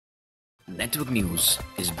Network News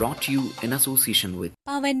is brought to you in association with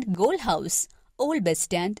Pavan Gold House, Old Bus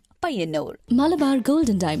Stand, Payyanur. Malabar Gold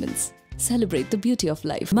and Diamonds. Celebrate the beauty of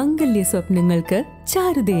life. Mangalya സ്വപ്നങ്ങൾക്ക്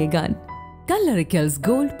ചാരുതയേകാൻ Kallarikals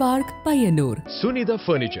Gold Park, Payyanur. Sunitha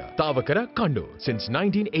Furniture, Tavakara, Kannur since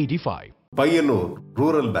 1985. Payyanur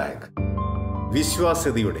Rural Bank.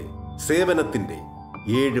 വിശ്വാസ്യതയുടെ സേവനത്തിന്റെ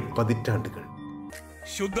 7 പതിറ്റാണ്ടുകൾ.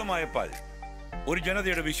 ശുദ്ധമായ പാൽ, ഒരു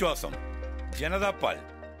ജനതയുടെ വിശ്വാസം. ജനതാ പാൽ,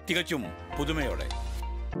 തികച്ചും പുതുമയോടെ.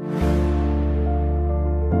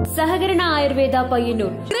 സഹകരണ ആയുർവേദ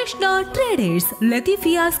പയ്യന്നൂർ. കൃഷ്ണ ട്രേഡേഴ്സ്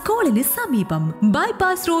ലത്തീഫിയ സ്കൂളിന് സമീപം,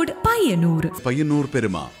 ബൈപാസ് റോഡ്, പയ്യന്നൂർ. പയ്യന്നൂർ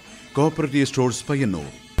പെരുമ cooperative stores Payyanur.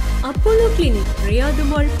 Apollo clinic, Riyadh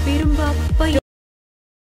മോൾ, പെരുമ്പ, പയ്യന്നൂർ.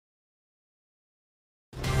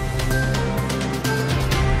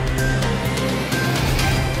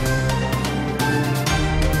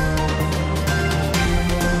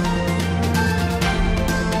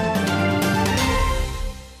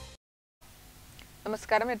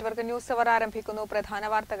 നമസ്കാരം. നെറ്റ്വർക്ക് ന്യൂസ് അവർ ആരംഭിക്കുന്നു. പ്രധാന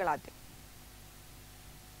വാർത്തകൾ ആദ്യം.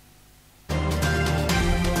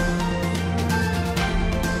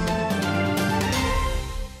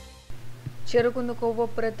 ചെറുകുന്ന്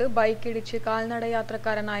കോവപ്പുറത്ത് ബൈക്കിടിച്ച്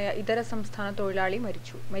കാൽനടയാത്രക്കാരനായ ഇതര സംസ്ഥാന തൊഴിലാളി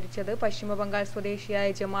മരിച്ചു. മരിച്ചത് പശ്ചിമബംഗാൾ സ്വദേശിയായ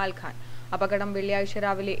ജമാൽ ഖാൻ. അപകടം വെള്ളിയാഴ്ച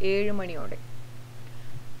രാവിലെ 7 മണിയോടെ.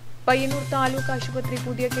 പയ്യന്നൂർ താലൂക്ക് ആശുപത്രി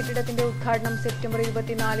പുതിയ കെട്ടിടത്തിന്റെ ഉദ്ഘാടനം സെപ്റ്റംബർ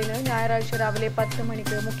 24-ന് ഞായറാഴ്ച രാവിലെ 10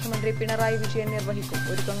 മണിക്ക് മുഖ്യമന്ത്രി പിണറായി വിജയൻ നിർവഹിക്കും.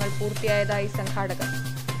 ഒരുക്കങ്ങൾ പൂർത്തിയായതായി സംഘാടകർ.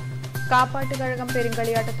 കാപ്പാട്ട് കഴകം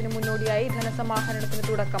പെരുങ്കളിയാട്ടത്തിന് മുന്നോടിയായി ധനസമാഹരണത്തിന്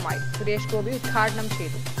തുടക്കമായി. സുരേഷ് ഗോപി ഉദ്ഘാടനം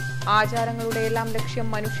ചെയ്തു. ആചാരങ്ങളുടെയെല്ലാം ലക്ഷ്യം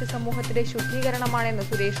മനുഷ്യ സമൂഹത്തിന്റെ ശുദ്ധീകരണമാണെന്ന്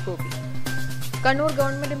സുരേഷ് ഗോപി. കണ്ണൂർ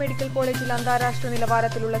ഗവൺമെന്റ് മെഡിക്കൽ കോളേജിൽ അന്താരാഷ്ട്ര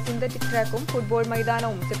നിലവാരത്തിലുള്ള സിന്തറ്റിക് ട്രാക്കും ഫുട്ബോൾ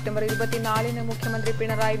മൈതാനവും സെപ്റ്റംബർ 24-ന് മുഖ്യമന്ത്രി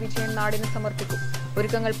പിണറായി വിജയൻ നാടിന് സമർപ്പിക്കും.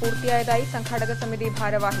 ഒരുക്കങ്ങൾ പൂർത്തിയായതായി സംഘാടക സമിതി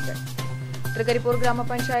ഭാരവാഹികൾ. തൃക്കരിപ്പൂർ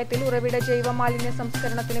ഗ്രാമപഞ്ചായത്തിൽ ഉറവിട ജൈവമാലിന്യ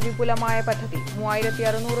സംസ്കരണത്തിന് വിപുലമായ പദ്ധതി.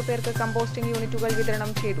 3600 പേർക്ക് കമ്പോസ്റ്റിംഗ് യൂണിറ്റുകൾ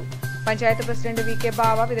വിതരണം ചെയ്തു. പഞ്ചായത്ത് പ്രസിഡന്റ് വി കെ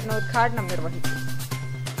ബാവ വിതരണോദ്ഘാടനം നിർവഹിച്ചു.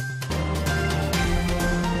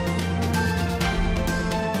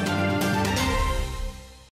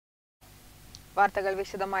 വാർത്തകൾ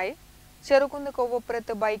വിശദമായി. ചെറുകുന്ന്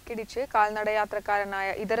കോവപ്പുറത്ത് ബൈക്കിടിച്ച് കാൽനടയാത്രക്കാരനായ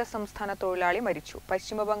ഇതര സംസ്ഥാന തൊഴിലാളി മരിച്ചു.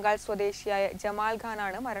 പശ്ചിമബംഗാൾ സ്വദേശിയായ ജമാൽ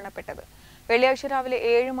ഖാനാണ് മരണപ്പെട്ടത്. വെള്ളിയാഴ്ച രാവിലെ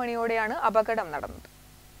 7 മണിയോടെയാണ് അപകടം നടന്നത്.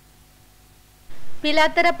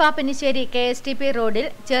 പിലാത്തറ പാപ്പനിശ്ശേരി KSTP റോഡിൽ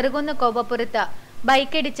ചെറുകുന്ന് കോവപ്പുറത്ത്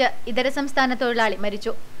ബൈക്കിടിച്ച് ഇതര സംസ്ഥാന തൊഴിലാളി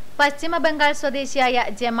മരിച്ചു. പശ്ചിമബംഗാൾ സ്വദേശിയായ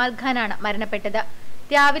ജമാൽ ഖാനാണ് മരണപ്പെട്ടത്.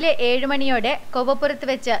 രാവിലെ 7 മണിയോടെ കോവപ്പുറത്ത്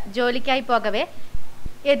വെച്ച് ജോലിക്കായി പോകവെ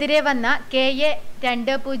എതിരെ വന്ന KA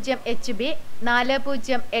 20 HB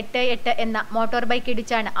 4088 എന്ന മോട്ടോർ ബൈക്ക്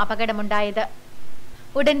ഇടിച്ചാണ് അപകടമുണ്ടായത്.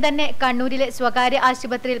 ഉടൻ തന്നെ കണ്ണൂരിലെ സ്വകാര്യ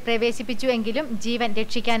ആശുപത്രിയിൽ പ്രവേശിപ്പിച്ചുവെങ്കിലും ജീവൻ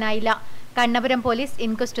രക്ഷിക്കാനായില്ല. കണ്ണപുരം പോലീസ്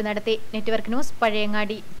ഇൻക്വസ്റ്റ് നടത്തി. Network news,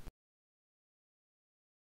 Pazhayangadi.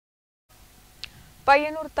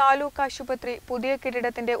 പയ്യന്നൂർ താലൂക്ക് ആശുപത്രി പുതിയ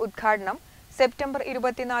കെട്ടിടത്തിന്റെ ഉദ്ഘാടനം സെപ്റ്റംബർ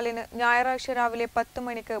 24-ന് ഞായറാഴ്ച രാവിലെ 10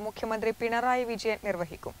 മണിക്ക് മുഖ്യമന്ത്രി പിണറായി വിജയൻ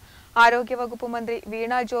നിർവഹിക്കും. ആരോഗ്യവകുപ്പ് മന്ത്രി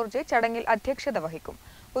വീണ ജോർജ് ചടങ്ങിൽ അധ്യക്ഷത വഹിക്കും.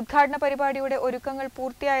 ഉദ്ഘാടന പരിപാടിയുടെ ഒരുക്കങ്ങൾ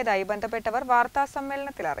പൂർത്തിയായതായി ബന്ധപ്പെട്ടവർ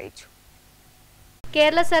വാർത്താസമ്മേളനത്തിൽ അറിയിച്ചു.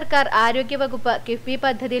 കേരള സർക്കാർ ആരോഗ്യവകുപ്പ് കിഫ്ബി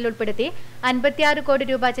പദ്ധതിയിൽ ഉൾപ്പെടുത്തി 56 കോടി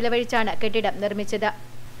രൂപ ചെലവഴിച്ചാണ് കെട്ടിടം നിർമ്മിച്ചത്.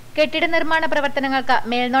 കെട്ടിട നിർമ്മാണ പ്രവർത്തനങ്ങൾക്ക്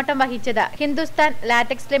മേൽനോട്ടം വഹിച്ചത് Hindustan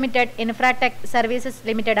latex limited Infratech services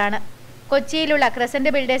limited ആണ്. കൊച്ചിയിലുള്ള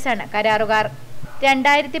ക്രസന്റ് ബിൽഡേഴ്സാണ് കരാറുകാർ.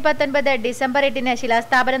 2019 ഡിസംബർ 8-ന്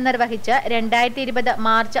ശിലാസ്ഥാപനം നിർവഹിച്ച് 2020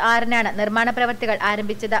 മാർച്ച് 6-നാണ് നിർമ്മാണ പ്രവൃത്തികൾ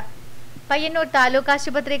ആരംഭിച്ചത്. പയ്യന്നൂർ താലൂക്ക്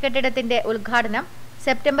ആശുപത്രി കെട്ടിടത്തിന്റെ ഉദ്ഘാടനം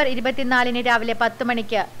സെപ്റ്റംബർ 24-ന് രാവിലെ 10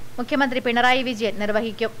 മണിക്ക് മുഖ്യമന്ത്രി പിണറായി വിജയൻ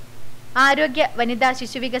നിർവഹിക്കും. ആരോഗ്യ വനിതാ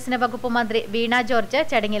ശിശുവികസന വകുപ്പ് മന്ത്രി വീണ ജോർജ്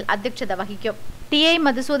ചടങ്ങിൽ അധ്യക്ഷത വഹിക്കും. ടി.ഐ.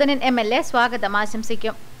 മധുസൂദനൻ MLA സ്വാഗതം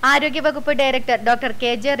ആശംസിക്കും. ആരോഗ്യവകുപ്പ് director doctor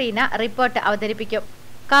KJ Reena report അവതരിപ്പിക്കും.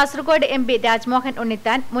 കാസർഗോഡ് MP രാജ്മോഹൻ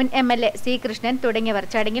ഉണ്ണിത്താൻ, മുൻ MLA C. കൃഷ്ണൻ തുടങ്ങിയവർ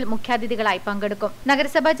ചടങ്ങിൽ മുഖ്യാതിഥികളായി പങ്കെടുക്കും.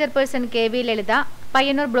 നഗരസഭാ ചെയർപേഴ്സൺ KV ലളിത,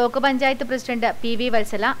 Payyanur block panchayat president PV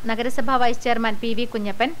Vatsala, നഗരസഭാ വൈസ് ചെയർമാൻ PV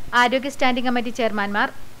കുഞ്ഞപ്പൻ, ആരോഗ്യ സ്റ്റാൻഡിംഗ് കമ്മിറ്റി ചെയർമാൻമാർ,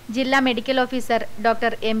 ജില്ലാ medical officer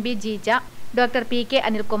doctor MB Jeeja, doctor PK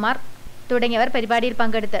Anilkumar തുടങ്ങിയവർ പരിപാടിയിൽ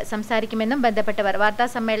പങ്കെടുത്ത് സംസാരിക്കുമെന്നും ബന്ധപ്പെട്ടവർ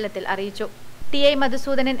വാർത്താസമ്മേളനത്തിൽ അറിയിച്ചു. ടി.ഐ.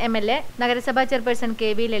 മധുസൂദനൻ MLA, നഗരസഭാ ചെയർപേഴ്സൺ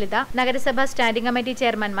KV ലളിത, നഗരസഭാ സ്റ്റാൻഡിംഗ് കമ്മിറ്റി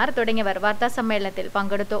ചെയർമാൻമാർ തുടങ്ങിയവർ വാർത്താസമ്മേളനത്തിൽ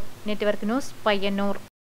പങ്കെടുത്തു. Network news, Payyanur.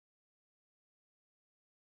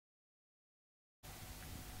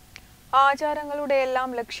 ആചാരങ്ങളുടെയെല്ലാം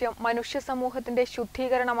ലക്ഷ്യം മനുഷ്യ സമൂഹത്തിന്റെ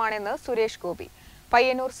ശുദ്ധീകരണമാണെന്ന് സുരേഷ് ഗോപി.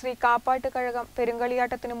 പയ്യന്നൂർ ശ്രീ കാപ്പാട്ട് കഴകം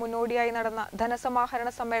പെരുങ്കളിയാട്ടത്തിന് മുന്നോടിയായി നടന്ന ധനസമാഹരണ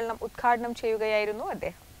സമ്മേളനം ഉദ്ഘാടനം ചെയ്യുകയായിരുന്നു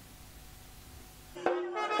അദ്ദേഹം.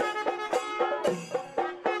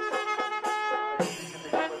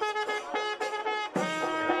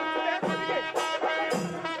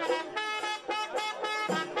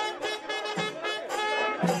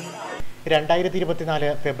 2024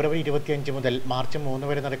 ഫെബ്രുവരി 25 മുതൽ മാർച്ച് 3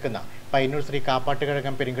 വരെ നടക്കുന്ന പയ്യന്നൂർ ശ്രീ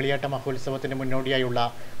കാപ്പാട്ടുകഴകം പെരുങ്കളിയാട്ട മഹോത്സവത്തിന് മുന്നോടിയായുള്ള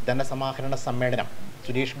ധനസമാഹരണ സമ്മേളനം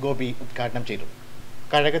സുരേഷ് ഗോപി ഉദ്ഘാടനം ചെയ്തു.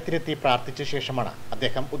 കഴകത്തിലെത്തി പ്രാർത്ഥിച്ച ശേഷമാണ്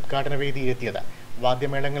അദ്ദേഹം ഉദ്ഘാടന വേദിയിലെത്തിയത്.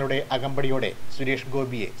 വാദ്യമേളങ്ങളുടെ അകമ്പടിയോടെ സുരേഷ്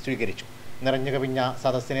ഗോപിയെ സ്വീകരിച്ചു. നിറഞ്ഞു കവിഞ്ഞ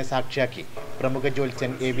സദസ്സിനെ സാക്ഷിയാക്കി പ്രമുഖ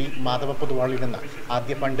ജ്യോത്സ്യൻ AV മാധവ പൊതുവാളിൽ നിന്ന്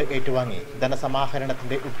ആദ്യ ഫണ്ട് ഏറ്റുവാങ്ങി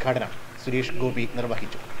ധനസമാഹരണത്തിന്റെ ഉദ്ഘാടനം സുരേഷ് ഗോപി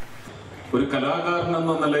നിർവഹിച്ചു. ഒരു കലാകാരൻ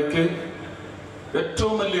എന്ന നിലയ്ക്ക്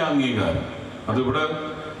ഏറ്റവും വലിയ അംഗീകാരം അതിവിടെ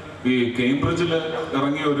ഈ കേംബ്രിഡ്ജിൽ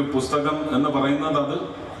ഇറങ്ങിയ ഒരു പുസ്തകം എന്ന് പറയുന്നത് അത്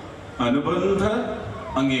അനുബന്ധ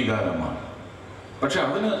അംഗീകാരമാണ്. പക്ഷെ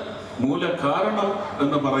അതിന് മൂല കാരണം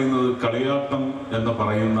എന്ന് പറയുന്നത് കളിയാട്ടം എന്ന്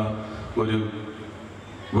പറയുന്ന ഒരു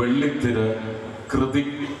വെള്ളിത്തിര കൃതി,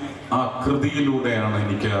 ആ കൃതിയിലൂടെയാണ്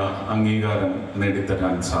എനിക്ക് ആ അംഗീകാരം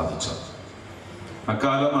നേടിത്തരാൻ സാധിച്ചത്.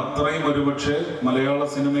 അക്കാലം അത്രയും ഒരുപക്ഷെ മലയാള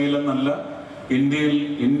സിനിമയിലെന്നല്ല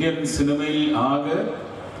ഇന്ത്യൻ സിനിമയിൽ ആകെ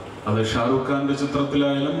അത് ഷാരൂഖ് ഖാന്റെ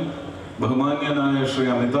ചിത്രത്തിലായാലും ബഹുമാന്യനായ ശ്രീ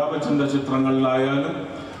അമിതാഭ് ബച്ചന്റെ ചിത്രങ്ങളിലായാലും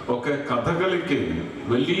ഒക്കെ കഥകളിക്ക്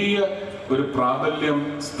വലിയ ഒരു പ്രാബല്യം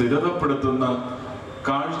സ്ഥിരതപ്പെടുത്തുന്ന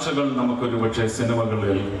കാഴ്ചകൾ നമുക്കൊരു പക്ഷേ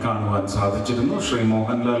സിനിമകളിൽ കാണുവാൻ സാധിച്ചിരുന്നു. ശ്രീ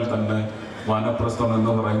മോഹൻലാൽ തന്നെ വാനപ്രസ്ഥം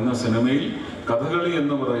എന്ന് പറയുന്ന സിനിമയിൽ കഥകളി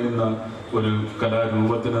എന്ന് പറയുന്ന ഒരു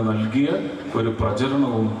കലാരൂപത്തിന് നൽകിയ ഒരു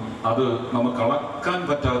പ്രചരണവും അത് നമുക്ക് അളക്കാൻ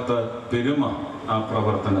പറ്റാത്ത പെരുമ ആ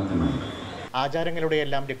പ്രവർത്തനത്തിനുണ്ട്.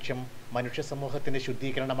 ആചാരങ്ങളുടെയെല്ലാം ലക്ഷ്യം മനുഷ്യ സമൂഹത്തിന്റെ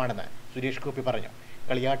ശുദ്ധീകരണമാണെന്ന് സുരേഷ് ഗോപി പറഞ്ഞു.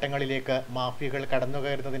 കളിയാട്ടങ്ങളിലേക്ക് മാഫിയകൾ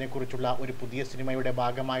കടന്നുകയറുന്നതിനെക്കുറിച്ചുള്ള ഒരു പുതിയ സിനിമയുടെ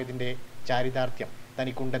ഭാഗമായതിന്റെ ചാരിതാർത്ഥ്യം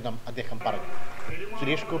തനിക്കുണ്ടെന്നും അദ്ദേഹം പറഞ്ഞു.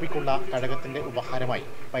 സുരേഷ് ഗോപിക്കുള്ള കഴകത്തിന്റെ ഉപഹാരമായി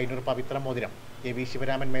പയ്യന്നൂർ പവിത്ര മോതിരം AV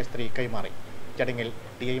ശിവരാമൻ മേസ്ത്രി കൈമാറി. ചടങ്ങിൽ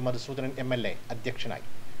TI മധുസൂദനൻ MLA അധ്യക്ഷനായി.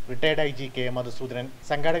 റിട്ടയർഡ് IG K മധുസൂദനൻ,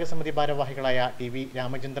 സംഘാടക സമിതി ഭാരവാഹികളായ TV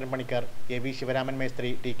Ramachandran Panicker, AV Sivaraman മേസ്ത്രി,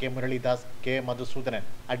 TK Muralidas, K Madhusoodanan,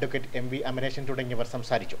 advocate MV Amareshan തുടങ്ങിയവർ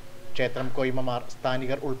സംസാരിച്ചു. ക്ഷേത്രം കോയിമമാർ,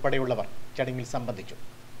 സ്ഥാനികർ ഉൾപ്പെടെയുള്ളവർ ചടങ്ങിൽ സംബന്ധിച്ചു.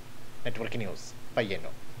 Network news,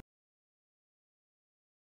 Payyanur.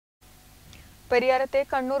 പരിയാരത്തെ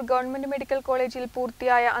Kannur government medical കോളേജിൽ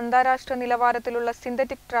പൂർത്തിയായ അന്താരാഷ്ട്ര നിലവാരത്തിലുള്ള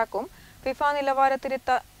സിന്തറ്റിക് ട്രാക്കും ഫിഫ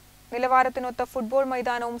നിലവാരത്തിനൊത്ത ഫുട്ബോൾ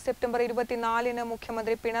മൈതാനവും സെപ്റ്റംബർ 24-ന്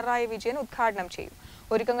മുഖ്യമന്ത്രി പിണറായി വിജയൻ ഉദ്ഘാടനം ചെയ്യും.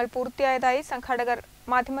 ഒരുക്കങ്ങൾ പൂർത്തിയായതായി സംഘാടകർ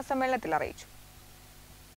മാധ്യമസമ്മേളനത്തിൽ അറിയിച്ചു.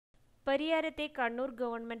 പരിയാരത്തെ കണ്ണൂർ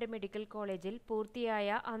ഗവൺമെന്റ് മെഡിക്കൽ കോളേജിൽ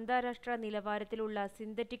പൂർത്തിയായ അന്താരാഷ്ട്ര നിലവാരത്തിലുള്ള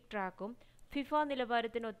സിന്തറ്റിക് ട്രാക്കും ഫിഫ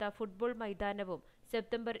നിലവാരത്തിനൊത്ത ഫുട്ബോൾ മൈതാനവും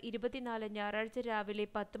സെപ്റ്റംബർ 24 ഞായറാഴ്ച രാവിലെ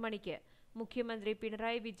 10 മണിക്ക് മുഖ്യമന്ത്രി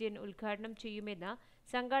പിണറായി വിജയൻ ഉദ്ഘാടനം ചെയ്യുമെന്ന്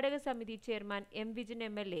സംഘാടക സമിതി ചെയർമാൻ M. വിജയൻ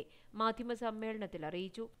MLA മാധ്യമസമ്മേളനത്തിൽ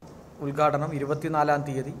അറിയിച്ചു. ഉദ്ഘാടനം 24-ാം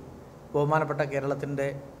തീയതി ബഹുമാനപ്പെട്ട കേരളത്തിൻ്റെ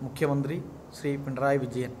മുഖ്യമന്ത്രി ശ്രീ പിണറായി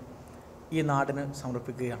വിജയൻ ഈ നാടിന്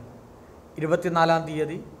സമർപ്പിക്കുകയാണ്. 24-ാം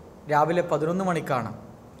തീയതി രാവിലെ 11 മണിക്കാണ്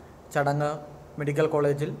ചടങ്ങ് മെഡിക്കൽ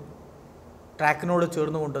കോളേജിൽ ട്രാക്കിനോട്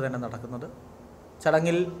ചേർന്നുകൊണ്ട് തന്നെ നടക്കുന്നത്.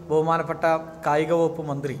 ചടങ്ങിൽ ബഹുമാനപ്പെട്ട കായിക വകുപ്പ്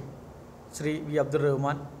മന്ത്രി ശ്രീ V. അബ്ദുൾ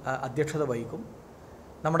റഹ്മാൻ അധ്യക്ഷത വഹിക്കും.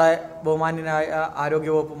 നമ്മുടെ ബഹുമാന്യനായ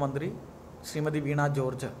ആരോഗ്യവകുപ്പ് മന്ത്രി ശ്രീമതി വീണ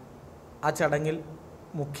ജോർജ് ആ ചടങ്ങിൽ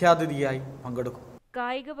മുഖ്യാതിഥിയായി പങ്കെടുക്കും.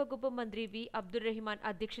 കായിക വകുപ്പ് മന്ത്രി V. അബ്ദുൾ റഹ്മാൻ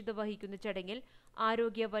അധ്യക്ഷത വഹിക്കുന്ന ചടങ്ങിൽ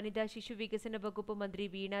ആരോഗ്യ വനിതാ ശിശു വികസന വകുപ്പ് മന്ത്രി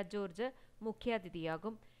വീണ ജോർജ്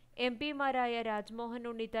മുഖ്യാതിഥിയാകും. MP-മാരായ Rajmohan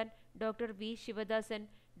Unnithan, doctor V. Sivadasan,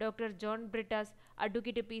 doctor John Brittas,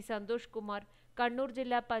 advocate P. Santhosh Kumar, Kannur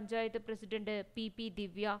ജില്ലാ പഞ്ചായത്ത് പ്രസിഡന്റ് PP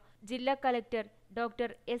ദിവ്യ, ജില്ലാ കളക്ടർ ഡോക്ടർ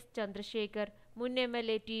S. ചന്ദ്രശേഖർ, മുൻ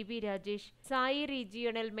MLA TV Rajesh, Sai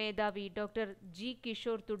regional മേധാവി ഡോക്ടർ G.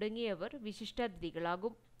 കിഷോർ തുടങ്ങിയവർ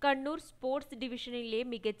വിശിഷ്ടാതിഥികളാകും. കണ്ണൂർ സ്പോർട്സ് ഡിവിഷനിലെ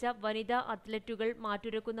മികച്ച വനിതാ അത്ലറ്റുകൾ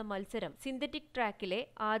മാറ്റുരക്കുന്ന മത്സരം സിന്തറ്റിക് ട്രാക്കിലെ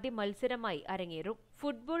ആദ്യ മത്സരമായി അരങ്ങേറും.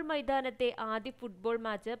 ഫുട്ബോൾ മൈതാനത്തെ ആദ്യ football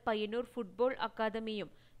match Payyanur football അക്കാദമിയും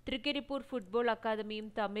Trikaripur football അക്കാദമിയും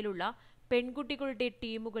തമ്മിലുള്ള പെൺകുട്ടികളുടെ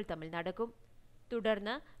ടീമുകൾ തമ്മിൽ നടക്കും.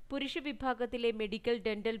 തുടർന്ന് പുരുഷ വിഭാഗത്തിലെ മെഡിക്കൽ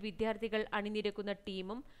ഡെന്റൽ വിദ്യാർത്ഥികൾ അണിനിരക്കുന്ന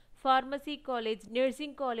ടീമും ഫാർമസി കോളേജ്,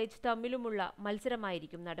 നഴ്സിംഗ് കോളേജ് തമ്മിലുമുള്ള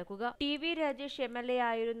മത്സരമായിരിക്കും നടക്കുക. TV രാജേഷ് MLA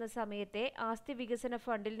ആയിരുന്ന സമയത്തെ ആസ്തി വികസന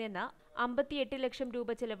ഫണ്ടിൽ നിന്ന് 58 ലക്ഷം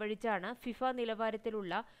രൂപ ചെലവഴിച്ചാണ് ഫിഫ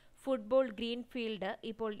നിലവാരത്തിലുള്ള ഫുട്ബോൾ ഗ്രീൻ ഫീൽഡ്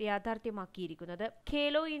ഇപ്പോൾ യാഥാർത്ഥ്യമാക്കിയിരിക്കുന്നത്.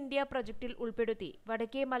 ഖേലോ ഇന്ത്യ പ്രൊജക്ടിൽ ഉൾപ്പെടുത്തി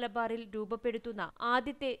വടക്കേ മലബാറിൽ രൂപപ്പെടുത്തുന്ന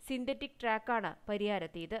ആദ്യത്തെ സിന്തറ്റിക് ട്രാക്കാണ്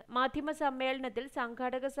പരിയാരത്തേത്. മാധ്യമ സമ്മേളനത്തിൽ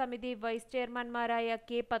സംഘാടക സമിതി vice ചെയർമാൻമാരായ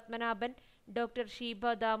K. Padmanabhan, doctor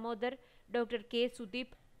Sheeba Damodar, doctor K.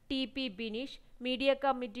 Sudeep, TP Bineesh, media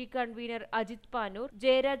committee convener Ajith Panoor,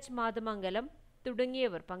 Jayaraj Mathamangalam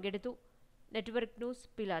തുടങ്ങിയവർ പങ്കെടുത്തു. Network news,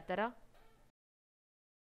 Pilathara.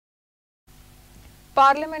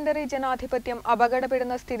 പാർലമെന്ററി ജനാധിപത്യം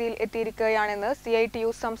അപകടപ്പെടുന്ന സ്ഥിതിയിൽ എത്തിയിരിക്കുകയാണെന്ന് CITU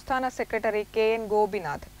സംസ്ഥാന സെക്രട്ടറി KN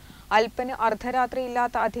ഗോപിനാഥ്. അല്പന്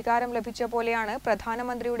അർദ്ധരാത്രിയില്ലാത്ത അധികാരം ലഭിച്ച പോലെയാണ്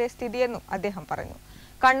പ്രധാനമന്ത്രിയുടെ സ്ഥിതിയെന്നും അദ്ദേഹം പറഞ്ഞു.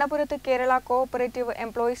 കണ്ണപുരത്ത് കേരള കോഓപ്പറേറ്റീവ്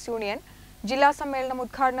എംപ്ലോയീസ് യൂണിയൻ ജില്ലാ സമ്മേളനം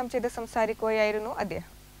ഉദ്ഘാടനം ചെയ്ത് സംസാരിക്കുകയായിരുന്നു അദ്ദേഹം.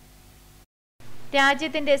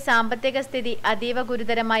 രാജ്യത്തിന്റെ സാമ്പത്തിക സ്ഥിതി അതീവ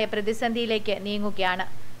ഗുരുതരമായ പ്രതിസന്ധിയിലേക്ക് നീങ്ങുകയാണ്.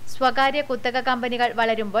 സ്വകാര്യ കുത്തക കമ്പനികൾ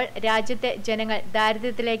വളരുമ്പോൾ രാജ്യത്തെ ജനങ്ങൾ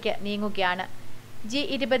ദാരിദ്ര്യത്തിലേക്ക് നീങ്ങുകയാണ്.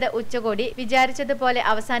 G20 ഉച്ചകോടി വിചാരിച്ചതുപോലെ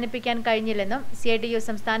അവസാനിപ്പിക്കാൻ കഴിഞ്ഞില്ലെന്നും CITU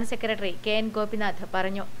സംസ്ഥാന സെക്രട്ടറി KN ഗോപിനാഥ്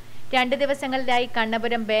പറഞ്ഞു. 2 ദിവസങ്ങളിലായി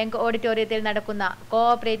കണ്ണപുരം ബാങ്ക് ഓഡിറ്റോറിയത്തിൽ നടക്കുന്ന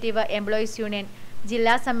കോഓപ്പറേറ്റീവ് എംപ്ലോയീസ് യൂണിയൻ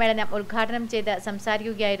ജില്ലാ സമ്മേളനം ഉദ്ഘാടനം ചെയ്ത്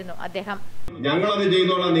സംസാരിക്കുകയായിരുന്നു അദ്ദേഹം. ഞങ്ങളത്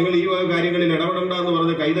ചെയ്തോളാം, നിങ്ങൾ ഈ കാര്യങ്ങളിൽ ഇടപെടണ്ട എന്ന്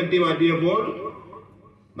പറഞ്ഞ് കൈതട്ടി മാറ്റിയപ്പോൾ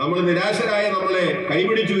നമ്മൾ നിരാശരായ നമ്മളെ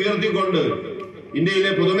കൈപിടിച്ചുയർത്തിക്കൊണ്ട്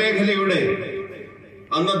ഇന്ത്യയിലെ പൊതുമേഖലയുടെ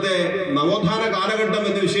അന്നത്തെ നവോത്ഥാന കാലഘട്ടം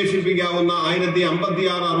എന്ന് വിശേഷിപ്പിക്കാവുന്ന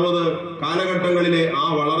 1956-60 കാലഘട്ടങ്ങളിലെ ആ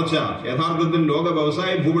വളർച്ച യഥാർത്ഥത്തിൽ ലോക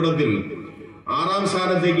വ്യവസായ ഭൂപടത്തിൽ 6ാം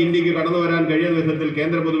സ്ഥാനത്തേക്ക് ഇന്ത്യക്ക് കടന്നു വരാൻ കഴിയുന്ന വിധത്തിൽ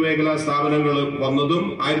കേന്ദ്ര പൊതുമേഖലാ സ്ഥാപനങ്ങൾ വന്നതും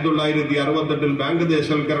 1968 ബാങ്ക്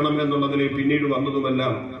ദേശവൽക്കരണം എന്നുള്ളതിൽ പിന്നീട്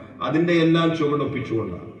വന്നതുമെല്ലാം അതിന്റെ എല്ലാം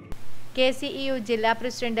ചുവടൊപ്പിച്ചുകൊണ്ടാണ്. KCEU ജില്ലാ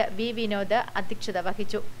പ്രസിഡന്റ് V വിനോദ് അധ്യക്ഷത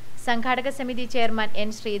വഹിച്ചു. സംഘാടക സമിതി chairman N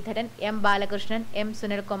Sreedharan, M Balakrishnan, M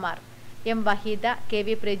Sunilkumar, M Waheeda, KV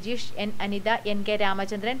Prajeesh, N Anitha, NK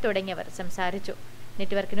Ramachandran തുടങ്ങിയവർ സംസാരിച്ചു.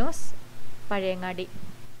 Network news, Pazhayangadi.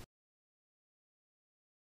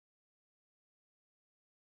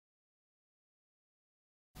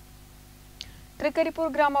 തൃക്കരിപ്പൂർ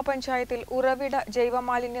ഗ്രാമപഞ്ചായത്തിൽ ഉറവിട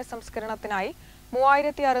ജൈവമാലിന്യ സംസ്കരണത്തിനായി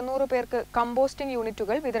 3600 പേർക്ക് കമ്പോസ്റ്റിംഗ്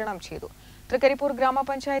യൂണിറ്റുകൾ വിതരണം ചെയ്തു. തൃക്കരിപ്പൂർ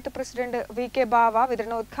ഗ്രാമപഞ്ചായത്ത് പ്രസിഡന്റ് VK ബാവ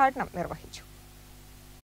വിതരണോദ്ഘാടനം നിർവഹിച്ചു.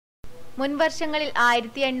 മുൻവർഷങ്ങളിൽ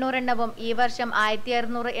 1800 എണ്ണവും ഈ വർഷം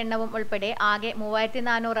 1600 എണ്ണവും ഉൾപ്പെടെ ആകെ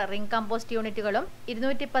 3400 റിംഗ് കമ്പോസ്റ്റ് യൂണിറ്റുകളും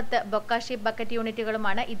 210 ബൊക്കാഷി ബക്കറ്റ്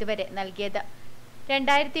യൂണിറ്റുകളുമാണ് ഇതുവരെ നൽകിയത്.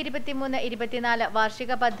 2023-24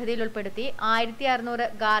 വാർഷിക പദ്ധതിയിൽ ഉൾപ്പെടുത്തി 1600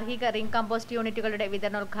 ഗാർഹിക റിംഗ് കമ്പോസ്റ്റ് യൂണിറ്റുകളുടെ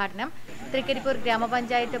വിതരണോദ്ഘാടനം തൃക്കരിപ്പൂർ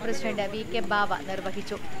ഗ്രാമപഞ്ചായത്ത് പ്രസിഡന്റ് VK ബാവ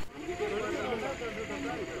നിർവഹിച്ചു.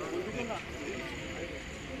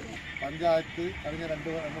 പഞ്ചായത്ത് കഴിഞ്ഞ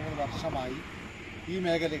 2-3 വർഷമായി ഈ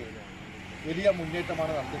മേഖലയിൽ വലിയ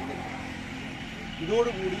മുന്നേറ്റമാണ് നടത്തിയിരിക്കുന്നത്.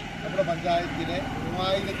 ഇതോടുകൂടി നമ്മുടെ പഞ്ചായത്തിലെ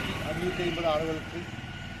 3550 ആളുകൾക്ക്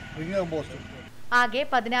റിംഗ് കമ്പോസ്റ്റ് ആകെ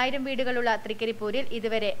 10000 വീടുകളുള്ള തൃക്കരിപ്പൂരിൽ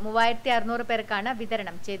ഇതുവരെ 3600 പേർക്കാണ്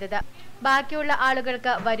വിതരണം ചെയ്തത്. ബാക്കിയുള്ള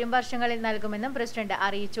ആളുകൾക്ക് വരും വർഷങ്ങളിൽ നൽകുമെന്നും പ്രസിഡന്റ്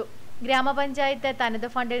അറിയിച്ചു. ഗ്രാമപഞ്ചായത്ത് തനത്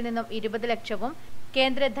ഫണ്ടിൽ നിന്നും 20 ലക്ഷവും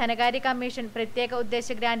കേന്ദ്ര ധനകാര്യ കമ്മീഷൻ പ്രത്യേക ഉദ്ദേശ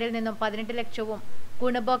ഗ്രാന്റിൽ നിന്നും 18 ലക്ഷവും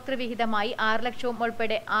ഗുണഭോക്തൃ വിഹിതമായി 6 ലക്ഷവും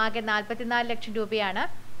ഉൾപ്പെടെ ആകെ 44 ലക്ഷം രൂപയാണ്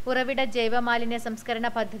ഉറവിട ജൈവമാലിന്യ സംസ്കരണ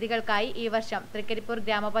പദ്ധതികൾക്കായി ഈ വർഷം തൃക്കരിപ്പൂർ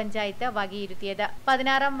ഗ്രാമപഞ്ചായത്ത് വകയിരുത്തിയത്.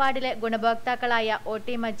 16ാം വാർഡിലെ ഗുണഭോക്താക്കളായ OT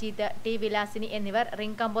മജീദ്, T വിലാസിനി എന്നിവർ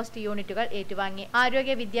റിംഗ് കമ്പോസ്റ്റ് യൂണിറ്റുകൾ ഏറ്റുവാങ്ങി.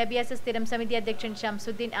 ആരോഗ്യ വിദ്യാഭ്യാസ സ്ഥിരം സമിതി അധ്യക്ഷൻ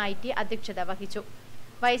ഷംസുദ്ദീൻ IT അധ്യക്ഷത വഹിച്ചു.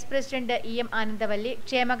 വൈസ് പ്രസിഡന്റ് EM ആനന്ദവല്ലി,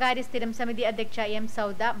 ക്ഷേമകാര്യ സ്ഥിരം സമിതി അധ്യക്ഷ M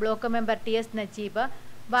Sauda, block member TS Najeeb,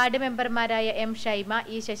 ward മെമ്പർമാരായ M Shaima,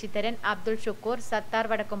 E Sasidharan, Abdul Shukkur, Sattar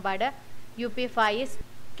Vadakkumpad, UP Fayis,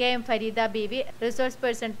 KM Farida ബീവി, resource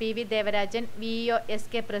person PV Devarajan, VEO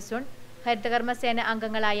SK Prasoon, ഹരിതകർമ്മസേന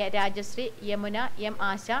അംഗങ്ങളായ രാജശ്രീ, യമുന, M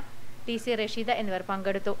ആശ, TC റഷീദ എന്നിവർ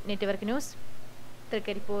പങ്കെടുത്തു. Network news,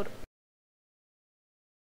 Trikaripur.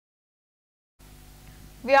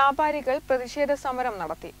 വ്യാപാരികൾ പ്രതിഷേധ സമരം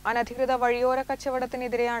നടത്തി. അനധികൃത വഴിയോര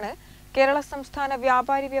കച്ചവടത്തിനെതിരെയാണ് കേരള സംസ്ഥാന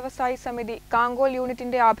വ്യാപാരി വ്യവസായി സമിതി കാങ്കോൽ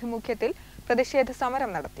യൂണിറ്റിന്റെ ആഭിമുഖ്യത്തിൽ പ്രതിഷേധ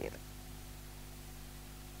സമരം നടത്തിയത്.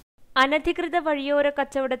 അനധികൃത വഴിയോര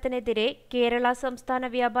കച്ചവടത്തിനെതിരെ കേരള സംസ്ഥാന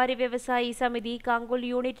വ്യാപാരി വ്യവസായി സമിതി കാങ്കോൽ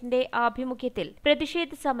യൂണിറ്റിന്റെ ആഭിമുഖ്യത്തിൽ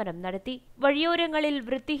പ്രതിഷേധ സമരം നടത്തി. വഴിയോരങ്ങളിൽ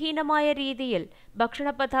വൃത്തിഹീനമായ രീതിയിൽ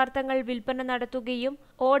ഭക്ഷണപദാർത്ഥങ്ങൾ വിൽപ്പന നടത്തുകയും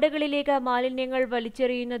ഓടകളിലേക്ക് മാലിന്യങ്ങൾ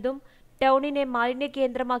വലിച്ചെറിയുന്നതും ടൗണിനെ മാലിന്യ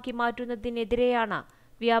കേന്ദ്രമാക്കി മാറ്റുന്നതിനെതിരെയാണ്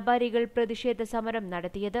വ്യാപാരികൾ പ്രതിഷേധ സമരം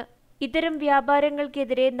നടത്തിയത്. ഇത്തരം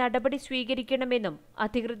വ്യാപാരങ്ങൾക്കെതിരെ നടപടി സ്വീകരിക്കണമെന്നും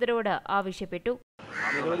അധികൃതരോട് ആവശ്യപ്പെട്ടു.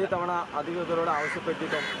 നിരവധി തവണ അധികൃതരോട്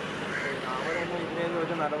ആവശ്യപ്പെട്ടിട്ടും അവരൊന്നും ഇതിനൊന്നും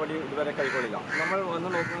ഒരു നടപടി ഇതുവരെ കൈക്കൊള്ളില്ല. നമ്മൾ വന്ന്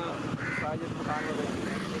നോക്കുന്ന സാഹചര്യത്തിൽ കാണുന്നത്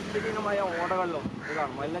വൃത്തിഹീനമായ ഓടകളിലും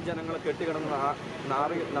ഇതാണ് മലിനജനങ്ങൾ കെട്ടിക്കിടന്ന്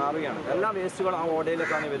നാറുകയാണ്. എല്ലാ വേസ്റ്റുകളും ആ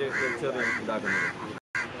ഓടയിലേക്കാണ് ഇവർ വലിച്ചെറിഞ്ഞ് ഇതാക്കുന്നത്.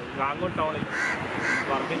 കാങ്കോൽ ടൗണിൽ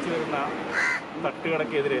വർദ്ധിച്ചു വരുന്ന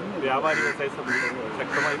തട്ടുകടക്കെതിരെ വ്യാപാരി വ്യവസായ സമിതി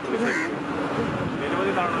ശക്തമായി പ്രതിഷേധിച്ചു.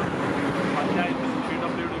 നിരവധി തവണ പഞ്ചായത്ത്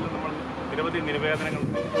PWDയിൽ നമ്മൾ നിരവധി നിവേദനങ്ങൾ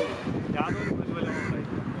യാതൊരു പ്രതിഫലവും ഉണ്ടായി.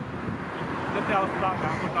 ഇന്നത്തെ അവസ്ഥ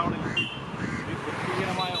കാങ്കോൽ ടൗണിൽ ഈ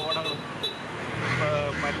വൃത്തിഹീനമായ ഓടകളും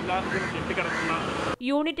മലിനാർജ്ജനം കെട്ടിക്കിടക്കുന്ന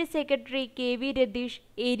unit secretary KV Ratheesh,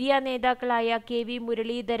 area നേതാക്കളായ KV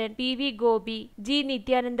Muraleedharan, PV Gopi, G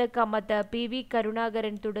Nityananda Kamath, PV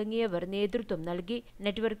Karunakaran തുടങ്ങിയവർ നേതൃത്വം നൽകി.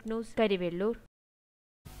 Network news, Karivellur.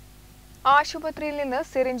 ആശുപത്രിയിൽ നിന്ന്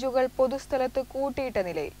സിറിഞ്ചുകൾ പൊതുസ്ഥലത്ത് കൂട്ടിയിട്ട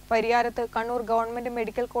നിലയിൽ പരിയാരത്ത് കണ്ണൂർ ഗവൺമെന്റ്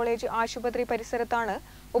മെഡിക്കൽ കോളേജ് ആശുപത്രി പരിസരത്താണ്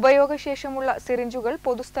ഉപയോഗശേഷമുള്ള സിറിഞ്ചുകൾ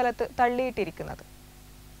പൊതുസ്ഥലത്ത് തള്ളിയിട്ടിരിക്കുന്നത്.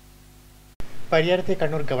 പരിയാരത്തെ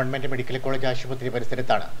കണ്ണൂർ ഗവൺമെന്റ് മെഡിക്കൽ കോളേജ് ആശുപത്രി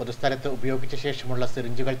പരിസരത്താണ് പൊതുസ്ഥലത്ത് ഉപയോഗിച്ച ശേഷമുള്ള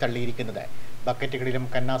സിറിഞ്ചുകൾ തള്ളിയിരിക്കുന്നത്. ബക്കറ്റുകളിലും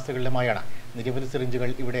കന്നാസുകളിലുമായാണ് നിരവധി സിറിഞ്ചുകൾ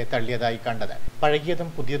ഇവിടെ തള്ളിയതായി കണ്ടത്. പഴകിയതും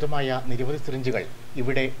പുതിയതുമായ നിരവധി സിറിഞ്ചുകൾ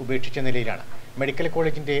ഇവിടെ ഉപേക്ഷിച്ച നിലയിലാണ്. മെഡിക്കൽ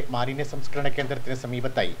കോളേജിന്റെ മാലിന്യ സംസ്കരണ കേന്ദ്രത്തിന്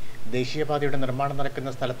സമീപത്തായി ദേശീയപാതയുടെ നിർമ്മാണം നടക്കുന്ന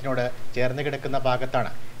സ്ഥലത്തിനോട് ചേർന്ന് കിടക്കുന്ന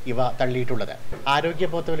ഭാഗത്താണ് ഇവ തള്ളിയിട്ടുള്ളത്. ആരോഗ്യ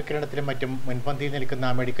ബോധവൽക്കരണത്തിനും മറ്റും മുൻപന്തിയിൽ നിൽക്കുന്ന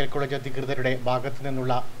മെഡിക്കൽ കോളേജ് അധികൃതരുടെ ഭാഗത്തു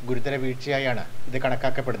നിന്നുള്ള ഗുരുതര വീഴ്ചയായാണ് ഇത്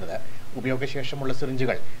കണക്കാക്കപ്പെടുന്നത്. ഉപയോഗശേഷമുള്ള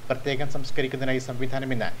സിറിഞ്ചുകൾ പ്രത്യേകം സംസ്കരിക്കുന്നതിനായി സംവിധാനം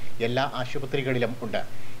ഇന്ന് എല്ലാ ആശുപത്രികളിലും ഉണ്ട്.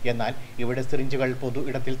 എന്നാൽ ഇവിടെ സിറിഞ്ചുകൾ പൊതു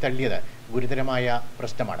ഇടത്തിൽ തള്ളിയത് ഗുരുതരമായ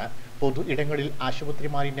പ്രശ്നമാണ്. പൊതു ഇടങ്ങളിൽ ആശുപത്രി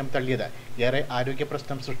മാലിന്യം തള്ളിയത് ഏറെ ആരോഗ്യ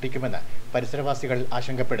പ്രശ്നം സൃഷ്ടിക്കുമെന്ന് പരിസരവാസികൾ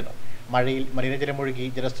ആശങ്കപ്പെടുന്നു. മഴയിൽ മലിനജലമൊഴുകി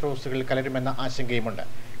ജലസ്രോതസ്സുകൾ കലരുമെന്ന ആശങ്കയുമുണ്ട്.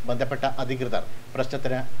 ബന്ധപ്പെട്ട അധികൃതർ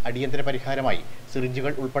പ്രശ്നത്തിന് അടിയന്തര പരിഹാരമായി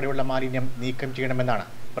സിറിഞ്ചുകൾ ഉൾപ്പെടെയുള്ള മാലിന്യം നീക്കം ചെയ്യണമെന്നാണ്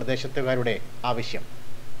പ്രദേശത്തുകാരുടെ ആവശ്യം.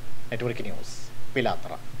 Network news,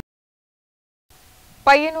 Pilathara.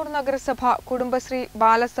 പയ്യന്നൂർ നഗരസഭ, കുടുംബശ്രീ,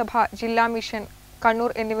 ബാലസഭ, ജില്ലാ മിഷൻ,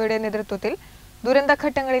 കണ്ണൂർ എന്നിവയുടെ നേതൃത്വത്തിൽ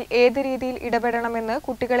ദുരന്തഘട്ടങ്ങളിൽ ഏത് രീതിയിൽ ഇടപെടണമെന്ന്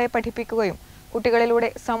കുട്ടികളെ പഠിപ്പിക്കുകയും കുട്ടികളിലൂടെ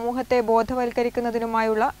സമൂഹത്തെ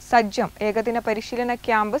ബോധവൽക്കരിക്കുന്നതിനുമായുള്ള സജ്ജം ഏകദിന പരിശീലന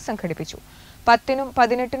ക്യാമ്പ് സംഘടിപ്പിച്ചു. 10നും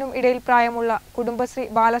 18നും ഇടയിൽ പ്രായമുള്ള കുടുംബശ്രീ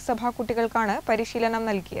ബാലസഭാ കുട്ടികൾക്കാണ് പരിശീലനം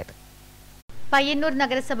നൽകിയത്. പയ്യന്നൂർ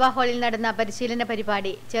നഗരസഭാ ഹാളിൽ നടന്ന പരിശീലന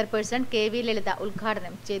പരിപാടി ചെയർപേഴ്സൺ KV ലളിത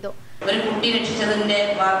ഉദ്ഘാടനം ചെയ്തു. ഒരു കുട്ടി രക്ഷിച്ചതിന്റെ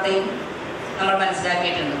വാർത്തയും നമ്മൾ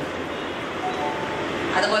മനസ്സിലാക്കിയിട്ടുണ്ട്.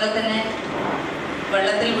 അതുപോലെ തന്നെ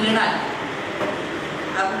വെള്ളത്തിൽ വീണാൽ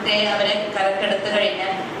ആ കുട്ടിയെ അവരെ കരക്കെടുത്തു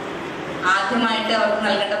കഴിഞ്ഞാൽ ആദ്യമായിട്ട് അവർക്ക്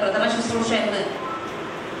നൽകേണ്ട പ്രഥമ ശുശ്രൂഷ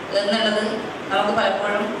എന്നുള്ളത് നമുക്ക്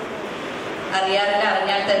പലപ്പോഴും അറിയാറില്ല.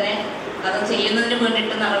 അറിഞ്ഞാൽ തന്നെ അത് ചെയ്യുന്നതിന്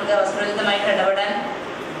വേണ്ടിയിട്ട് നമ്മൾക്ക് അവസരോചിതമായിട്ട് ഇടപെടാൻ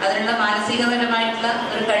അതിനുള്ള മാനസികപരമായിട്ടുള്ള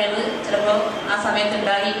ഒരു കഴിവ് ചിലപ്പോൾ ആ സമയത്ത്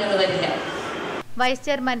ഉണ്ടായി എന്ന് വരില്ല. വൈസ്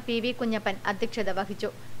ചെയർമാൻ PV കുഞ്ഞപ്പൻ അധ്യക്ഷത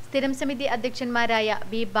വഹിച്ചു. സ്ഥിരം സമിതി അധ്യക്ഷന്മാരായ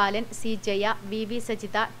B ബാലൻ, C Jaya, VV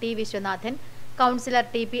Sajitha, T Viswanathan, councillor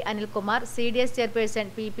TP Anilkumar, CDS chairperson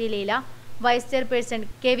PP Leela, vice chairperson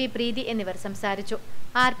KV പ്രീതി എന്നിവർ സംസാരിച്ചു.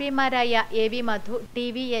 RPമാരായ AV മധു,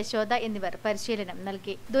 TV യശോദ എന്നിവർ പരിശീലനം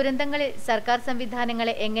നൽകി. ദുരന്തങ്ങളിൽ സർക്കാർ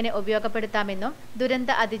സംവിധാനങ്ങളെ എങ്ങനെ ഉപയോഗപ്പെടുത്താമെന്നും ദുരന്ത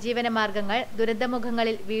അതിജീവന മാർഗങ്ങൾ,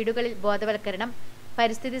 ദുരന്തമുഖങ്ങളിൽ വീടുകളിൽ ബോധവൽക്കരണം,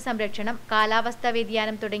 പരിസ്ഥിതി സംരക്ഷണം, കാലാവസ്ഥാ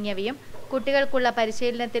വ്യതിയാനം തുടങ്ങിയവയും കുട്ടികൾക്കുള്ള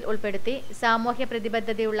പരിശീലനത്തിൽ ഉൾപ്പെടുത്തി സാമൂഹ്യ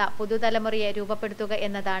പ്രതിബദ്ധതയുള്ള പുതുതലമുറയെ രൂപപ്പെടുത്തുക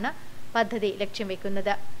എന്നതാണ് പദ്ധതി ലക്ഷ്യം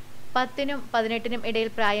വെക്കുന്നത്. 10നും 18നും ഇടയിൽ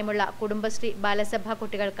പ്രായമുള്ള കുടുംബശ്രീ ബാലസഭാ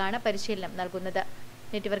കുട്ടികൾക്കാണ് പരിശീലനം നൽകുന്നത്.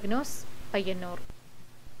 Network news, Payyanur.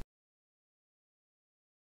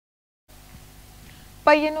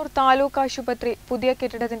 പയ്യന്നൂർ താലൂക്ക് ആശുപത്രി പുതിയ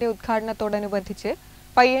കെട്ടിടത്തിന്റെ ഉദ്ഘാടനത്തോടനുബന്ധിച്ച്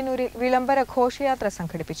പയ്യന്നൂരിൽ വിളംബര ഘോഷയാത്ര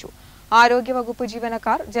സംഘടിപ്പിച്ചു. ആരോഗ്യവകുപ്പ്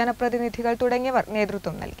ജീവനക്കാർ, ജനപ്രതിനിധികൾ തുടങ്ങിയവർ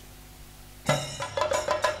നേതൃത്വം നൽകി.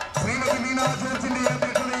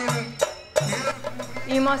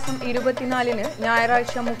 ഈ മാസം 24-ന്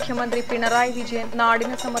ഞായറാഴ്ച മുഖ്യമന്ത്രി പിണറായി വിജയൻ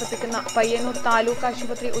നാടിന് സമർപ്പിക്കുന്ന പയ്യന്നൂർ താലൂക്ക്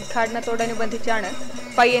ആശുപത്രി ഉദ്ഘാടനത്തോടനുബന്ധിച്ചാണ്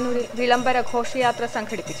പയ്യന്നൂരിൽ വിളംബര ഘോഷയാത്ര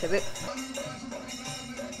സംഘടിപ്പിച്ചത്.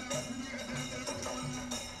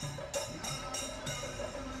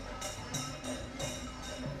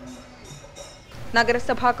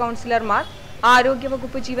 നഗരസഭാ കൗൺസിലർമാർ,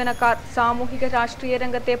 ആരോഗ്യവകുപ്പ് ജീവനക്കാർ, സാമൂഹിക രാഷ്ട്രീയ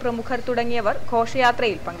രംഗത്തെ പ്രമുഖർ തുടങ്ങിയവർ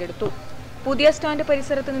ഘോഷയാത്രയിൽ പങ്കെടുത്തു. പുതിയ സ്റ്റാൻഡ്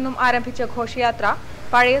പരിസരത്ത് നിന്നും ആരംഭിച്ച ഘോഷയാത്ര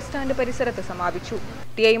പഴയ സ്റ്റാൻഡ് പരിസരത്ത് സമാപിച്ചു.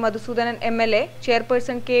 TI Madhusoodanan MLA,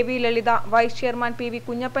 chairperson KV ലളിത, വൈസ് ചെയർമാൻ PV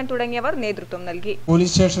കുഞ്ഞപ്പൻ തുടങ്ങിയവർ നേതൃത്വം നൽകി.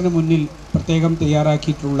 പോലീസ് സ്റ്റേഷന് മുന്നിൽ പ്രത്യേകം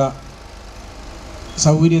തയ്യാറാക്കിയിട്ടുള്ള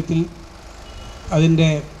സൗകര്യത്തിൽ അതിൻ്റെ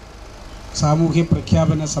സാമൂഹ്യ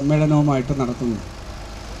പ്രഖ്യാപന സമ്മേളനവുമായിട്ട് നടത്തുന്നു.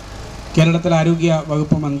 കേരളത്തിലെ ആരോഗ്യ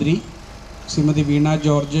വകുപ്പ് മന്ത്രി ശ്രീമതി വീണ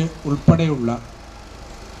ജോർജ് ഉൾപ്പെടെയുള്ള,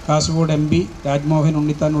 കാസർഗോഡ് MP രാജ്മോഹൻ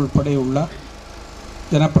ഉണ്ണിത്താൻ ഉൾപ്പെടെയുള്ള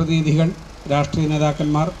ജനപ്രതിനിധികൾ, രാഷ്ട്രീയ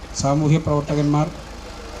നേതാക്കന്മാർ, സാമൂഹ്യ പ്രവർത്തകന്മാർ,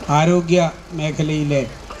 ആരോഗ്യ മേഖലയിലെ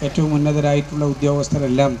ഏറ്റവും ഉന്നതരായിട്ടുള്ള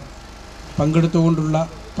ഉദ്യോഗസ്ഥരെല്ലാം പങ്കെടുത്തുകൊണ്ടുള്ള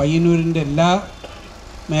പയ്യന്നൂരിൻ്റെ എല്ലാ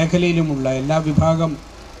മേഖലയിലുമുള്ള എല്ലാ വിഭാഗം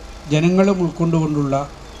ജനങ്ങളും ഉൾക്കൊണ്ടുകൊണ്ടുള്ള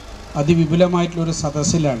അതിവിപുലമായിട്ടുള്ളൊരു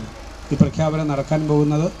സദസ്സിലാണ് ഈ പ്രഖ്യാപനം നടക്കാൻ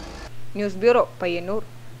പോകുന്നത്. News bureau, Payyanur.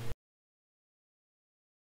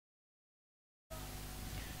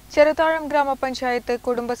 ചെറുതാഴം ഗ്രാമപഞ്ചായത്ത്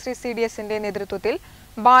കുടുംബശ്രീ CDSന്റെ നേതൃത്വത്തിൽ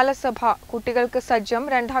ബാലസഭ കുട്ടികൾക്ക് സജ്ജം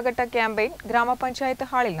രണ്ടാംഘട്ട ക്യാമ്പയിൻ ഗ്രാമപഞ്ചായത്ത്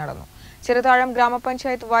ഹാളിൽ നടന്നു. ചെറുതാഴം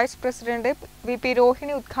ഗ്രാമപഞ്ചായത്ത് വൈസ് പ്രസിഡന്റ് VP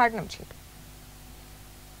രോഹിണി ഉദ്ഘാടനം ചെയ്തു.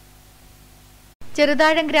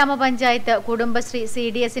 ചെറുതാഴം ഗ്രാമപഞ്ചായത്ത് കുടുംബശ്രീ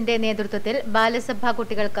CDSന്റെ നേതൃത്വത്തിൽ ബാലസഭാ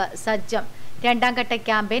കുട്ടികൾക്ക് സജ്ജം രണ്ടാം ഘട്ട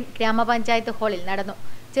ക്യാമ്പയിൻ ഗ്രാമപഞ്ചായത്ത് ഹാളിൽ നടന്നു.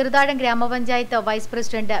 ചെറുതാഴം ഗ്രാമപഞ്ചായത്ത് vice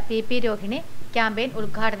president PP Rohini campaign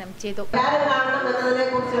ഉദ്ഘാടനം ചെയ്തു.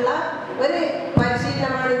 ഒരു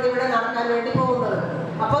പരിശീലനമാണ് ഇതിവിടെ നടക്കാൻ വേണ്ടി പോകുന്നത്.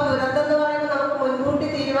 അപ്പൊ ദുരന്തം എന്ന് പറയുമ്പോൾ നമുക്ക് മുൻകൂട്ടി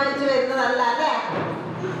തീരുമാനിച്ചു വരുന്നതല്ല, അല്ലേ?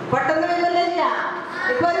 പെട്ടെന്ന് വരുന്നില്ല.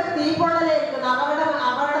 ഇപ്പൊ ഒരു തീപ്പൊള്ളലായിരിക്കുന്നു,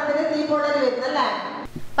 അപകടത്തിന് തീപ്പൊള്ളൽ വരുന്നല്ലേ?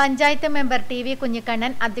 പഞ്ചായത്ത് മെമ്പർ TV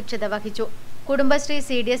കുഞ്ഞിക്കണ്ണൻ അധ്യക്ഷത വഹിച്ചു. കുടുംബശ്രീ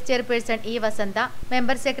CDS ചെയർപേഴ്സൺ E വസന്ത,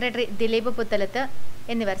 മെമ്പർ സെക്രട്ടറി ദിലീപ് പുത്തലത്ത്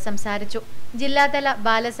എന്നിവർ സംസാരിച്ചു. ജില്ലാതല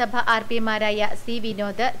ബാലസഭ RPമാരായ C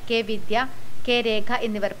വിനോദ്, K വിദ്യ, K രേഖ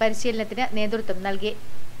എന്നിവർ പരിശീലനത്തിന് നേതൃത്വം നൽകി.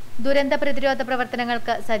 ദുരന്ത പ്രതിരോധ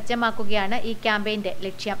പ്രവർത്തനങ്ങൾക്ക് സജ്ജമാക്കുകയാണ് ഈ ക്യാമ്പയിന്റെ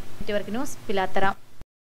ലക്ഷ്യം. Network news Pilathara.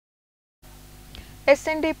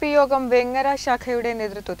 SNDP യോഗം വെങ്ങര ശാഖയുടെ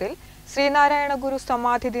നേതൃത്വത്തിൽ ശ്രീനാരായണ ഗുരു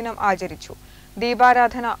സമാധി ദിനം ആചരിച്ചു.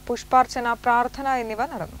 ദീപാരാധന, പുഷ്പാർച്ചന, പ്രാർത്ഥന എന്നിവ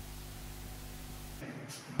നടന്നു.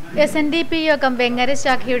 SNDP യോഗം വെങ്ങര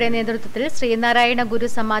ശാഖയുടെ നേതൃത്വത്തിൽ ശ്രീനാരായണ ഗുരു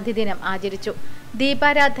സമാധി ദിനം ആചരിച്ചു.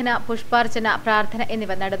 ദീപാരാധന, പുഷ്പാർച്ചന, പ്രാർത്ഥന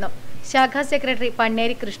എന്നിവ നടന്നു. ശാഖാ secretary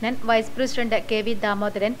Panneri Krishnan, vice president KV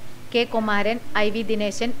Damodaran, K Kumaran, IV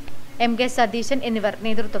Dineshan, MK Satheesan എന്നിവർ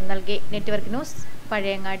നേതൃത്വം നൽകി. Network news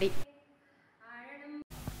Pazhayangadi.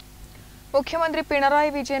 മുഖ്യമന്ത്രി പിണറായി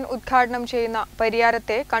വിജയൻ ഉദ്ഘാടനം ചെയ്യുന്ന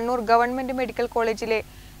പരിയാരത്തെ കണ്ണൂർ ഗവൺമെന്റ് മെഡിക്കൽ കോളേജിലെ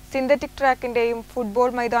സിന്തറ്റിക് ട്രാക്കിന്റെയും ഫുട്ബോൾ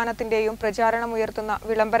മൈതാനത്തിന്റെയും പ്രചാരണമുയർത്തുന്ന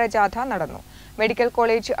വിളംബര ജാഥ നടന്നു. മെഡിക്കൽ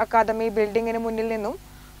കോളേജ് അക്കാദമി ബിൽഡിംഗിന് മുന്നിൽ നിന്നും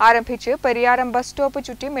ആരംഭിച്ച് പരിയാരം ബസ് സ്റ്റോപ്പ്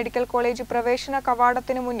ചുറ്റി മെഡിക്കൽ കോളേജ് പ്രവേശന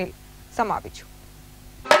കവാടത്തിന് മുന്നിൽ സമാപിച്ചു.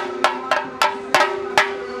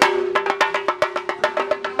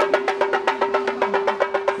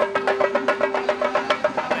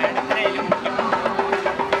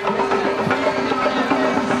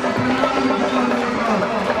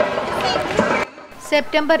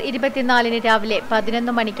 സെപ്റ്റംബർ 24 രാവിലെ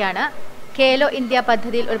 11 മണിക്കാണ് ഖേലോ ഇന്ത്യ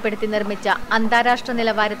പദ്ധതിയിൽ ഉൾപ്പെടുത്തി നിർമ്മിച്ച അന്താരാഷ്ട്ര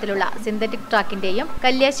നിലവാരത്തിലുള്ള സിന്തറ്റിക് ട്രാക്കിന്റെയും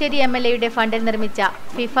കല്യാശ്ശേരി MLAയുടെ ഫണ്ടിൽ നിർമ്മിച്ച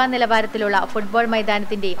FIFA നിലവാരത്തിലുള്ള ഫുട്ബോൾ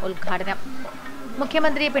മൈതാനത്തിന്റെയും ഉദ്ഘാടനം.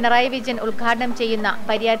 മുഖ്യമന്ത്രി പിണറായി വിജയൻ ഉദ്ഘാടനം ചെയ്യുന്ന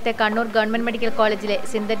പരിയാരത്തെ കണ്ണൂർ ഗവൺമെന്റ് മെഡിക്കൽ കോളേജിലെ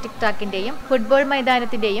സിന്തറ്റിക് ട്രാക്കിന്റെയും ഫുട്ബോൾ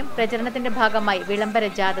മൈതാനത്തിന്റെയും പ്രചരണത്തിന്റെ ഭാഗമായി വിളംബര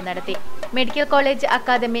ജാഥ നടത്തി. മെഡിക്കൽ കോളേജ്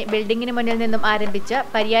അക്കാദമി ബിൽഡിംഗിന് മുന്നിൽ നിന്നും ആരംഭിച്ച്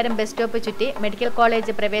പരിയാരം ബസ് സ്റ്റോപ്പ് ചുറ്റി മെഡിക്കൽ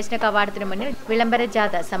കോളേജ് പ്രവേശന കവാടത്തിനു മുന്നിൽ വിളംബര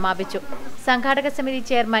ജാഥ സമാപിച്ചു. സംഘാടക സമിതി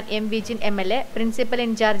chairman M Vijin MLA, principal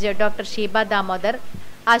in charge doctor Sheeba Damodar,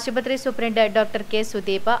 ആശുപത്രി superintendent doctor K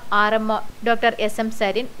Sudeep, RMO doctor SM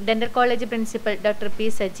Sarin, dental college principal doctor P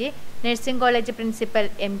Saji, nursing college principal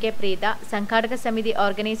MK Preetha, സംഘാടക സമിതി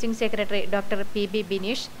organising secretary doctor PB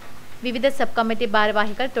Bineesh, വിവിധ സബ് കമ്മിറ്റി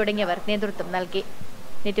ഭാരവാഹികൾ തുടങ്ങിയവർ നേതൃത്വം നൽകി.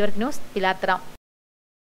 Network news Pilathara.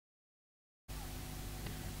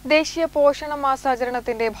 ദേശീയ പോഷണ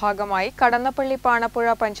മാസാചരണത്തിന്റെ ഭാഗമായി കടന്നപ്പള്ളി പാണപ്പുഴ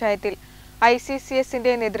പഞ്ചായത്തിൽ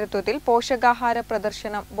ICCSന്റെ നേതൃത്വത്തിൽ പോഷകാഹാര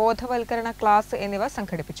പ്രദർശനം, ബോധവൽക്കരണ ക്ലാസ് എന്നിവ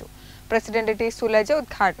സംഘടിപ്പിച്ചു. പ്രസിഡന്റ് T സുലജ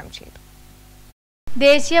ഉദ്ഘാടനം ചെയ്തു.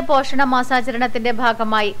 ദേശീയ പോഷണ മാസാചരണത്തിന്റെ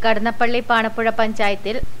ഭാഗമായി കടന്നപ്പള്ളി പാണപ്പുഴ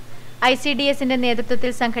പഞ്ചായത്തിൽ ICDSന്റെ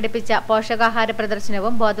നേതൃത്വത്തിൽ സംഘടിപ്പിച്ച പോഷകാഹാര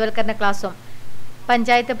പ്രദർശനവും ബോധവൽക്കരണ ക്ലാസും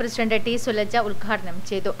പഞ്ചായത്ത് പ്രസിഡന്റ് T സുലജ ഉദ്ഘാടനം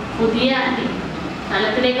ചെയ്തു. പുതിയ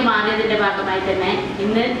തലത്തിലേക്ക് മാറിയതിന്റെ ഭാഗമായി തന്നെ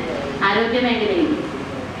ഇന്ന് ആരോഗ്യ മേഖലയിൽ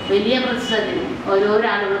വലിയ പ്രതിസന്ധി ഓരോരോ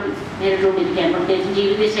ആളുകളും നേരിട്ടുകൊണ്ടിരിക്കുകയാണ്. പ്രത്യേകിച്ച്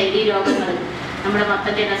ജീവിതശൈലി രോഗങ്ങൾ നമ്മുടെ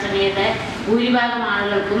മൊത്തം ജനസംഖ്യയുടെ ഭൂരിഭാഗം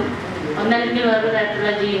ആളുകൾക്കും ഒന്നല്ലെങ്കിൽ വേറൊരു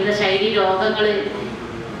തരത്തിലുള്ള ജീവിതശൈലി രോഗങ്ങൾ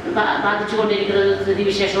ബാധിച്ചുകൊണ്ടിരിക്കുന്ന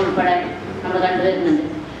സ്ഥിതിവിശേഷം ഉൾപ്പെടെ നമ്മൾ കണ്ടുവരുന്നുണ്ട്.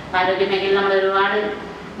 ആരോഗ്യ മേഖലയിൽ നമ്മൾ ഒരുപാട്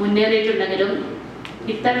മുന്നേറിയിട്ടുണ്ടെങ്കിലും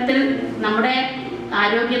ഇത്തരത്തിൽ നമ്മുടെ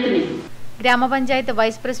ആരോഗ്യത്തിന് ഗ്രാമപഞ്ചായത്ത്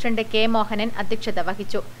വൈസ് പ്രസിഡന്റ് K മോഹനൻ അധ്യക്ഷത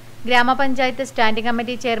വഹിച്ചു. ഗ്രാമപഞ്ചായത്ത് standing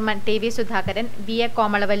committee chairman TV Sudhakaran, VA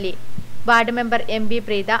Komalavalli, ward member MB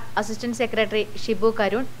Preetha, assistant secretary Shibu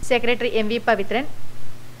Karun, secretary MV Pavithran,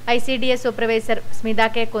 ICDS supervisor Smitha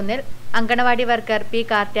K കുന്നിൽ, അങ്കണവാടി വർക്കർ P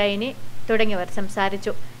കാർത്തായിനി തുടങ്ങിയവർ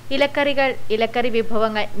സംസാരിച്ചു. ഇലക്കറികൾ, ഇലക്കറി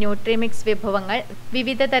വിഭവങ്ങൾ, ന്യൂട്രിമിക്സ് വിഭവങ്ങൾ,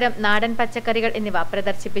 വിവിധ തരം നാടൻ പച്ചക്കറികൾ എന്നിവ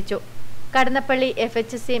പ്രദർശിപ്പിച്ചു. Kadannappally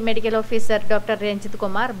FHC medical officer doctor Ranjith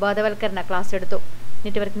Kumar ബോധവൽക്കരണ ക്ലാസ് എടുത്തു.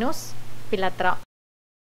 Network news Pilathara.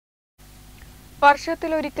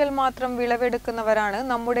 വർഷത്തിലൊരിക്കൽ മാത്രം വിളവെടുക്കുന്നവരാണ്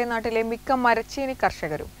നമ്മുടെ നാട്ടിലെ മിക്ക മരച്ചീനി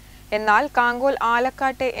കർഷകരും. എന്നാൽ കാങ്കോൽ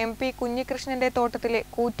ആലക്കാട്ടെ MP കുഞ്ഞികൃഷ്ണന്റെ തോട്ടത്തിലെ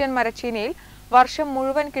കൂറ്റൻ മരച്ചീനിയിൽ വർഷം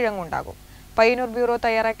മുഴുവൻ കിഴങ്ങുണ്ടാകും. പയ്യന്നൂർ ബ്യൂറോ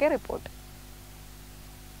തയ്യാറാക്കിയ റിപ്പോർട്ട്.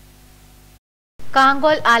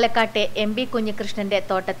 കാങ്കോൽ ആലക്കാട്ടെ MP കുഞ്ഞികൃഷ്ണന്റെ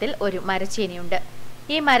തോട്ടത്തിൽ ഒരു മരച്ചീനിയുണ്ട്.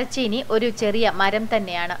 ഈ മരച്ചീനി ഒരു ചെറിയ മരം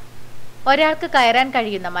തന്നെയാണ്. ഒരാൾക്ക് കയറാൻ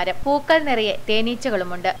കഴിയുന്ന മരം. പൂക്കൾ നിറയെ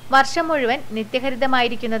തേനീച്ചകളുമുണ്ട്. വർഷം മുഴുവൻ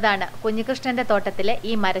നിത്യഹരിതമായിരിക്കുന്നതാണ് കുഞ്ഞികൃഷ്ണന്റെ തോട്ടത്തിലെ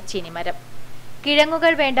ഈ മരച്ചീനി മരം.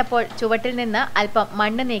 കിഴങ്ങുകൾ വേണ്ടപ്പോൾ ചുവട്ടിൽ നിന്ന് അല്പം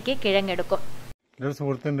മണ്ണ് നീക്കി കിഴങ്ങെടുക്കും. എൻ്റെ ഒരു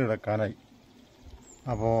സുഹൃത്തിൻ്റെ ഇടക്കാനായി.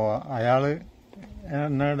 അപ്പോൾ അയാൾ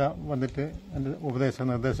എന്നോട് വന്നിട്ട് എൻ്റെ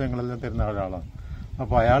നിർദ്ദേശങ്ങളെല്ലാം തരുന്ന ഒരാളാണ്.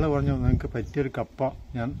 അപ്പോൾ അയാൾ പറഞ്ഞു, നിങ്ങൾക്ക് പറ്റിയൊരു കപ്പ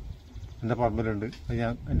ഞാൻ എൻ്റെ പറമ്പിലുണ്ട്, അത്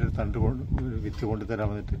ഞാൻ എൻ്റെ ഒരു തണ്ട് വിത്ത് കൊണ്ടുതരാൻ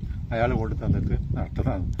വന്നിട്ട് അയാൾ കൊണ്ടു തന്നിട്ട്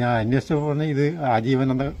നട്ടതാണ്. ഞാൻ അന്വേഷിച്ചപ്പോൾ പറഞ്ഞ് ഇത്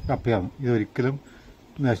ആജീവനെന്ന കപ്പയാണ്, ഇതൊരിക്കലും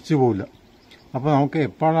നശിച്ചു പോവില്ല. അപ്പോൾ നമുക്ക്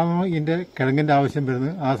എപ്പോഴാണോ ഇതിൻ്റെ കിഴങ്ങിൻ്റെ ആവശ്യം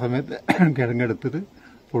വരുന്നത് ആ സമയത്ത് കിഴങ്ങെടുത്തിട്ട്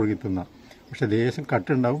പുഴുകി തിന്നാം. പക്ഷെ ലേശം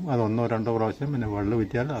കട്ടുണ്ടാവും, അത് 1-2 പ്രാവശ്യം പിന്നെ വെള്ളം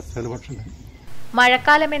വിറ്റിയാൽ അസൽ ഭക്ഷണം.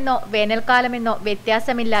 മഴക്കാലമെന്നോ വേനൽക്കാലമെന്നോ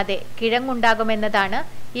വ്യത്യാസമില്ലാതെ കിഴങ്ങുണ്ടാകുമെന്നതാണ്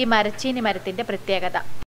ഈ മരച്ചീനി മരത്തിന്റെ പ്രത്യേകത.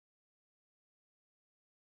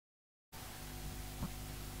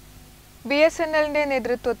 BSNLന്റെ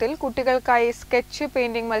നേതൃത്വത്തിൽ കുട്ടികൾക്കായി സ്കെച്ച്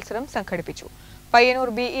പെയിന്റിംഗ് മത്സരം സംഘടിപ്പിച്ചു.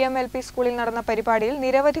 പയ്യന്നൂർ BEMLP സ്കൂളിൽ നടന്ന പരിപാടിയിൽ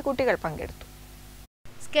നിരവധി കുട്ടികൾ പങ്കെടുത്തു.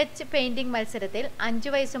 സ്കെച്ച് പെയിന്റിംഗ് മത്സരത്തിൽ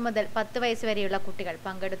 5 വയസ്സ് മുതൽ 10 വയസ്സ് വരെയുള്ള കുട്ടികൾ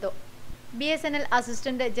പങ്കെടുത്തു. BSNL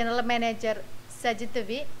assistant general manager Sajith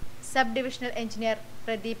V, sub divisional engineer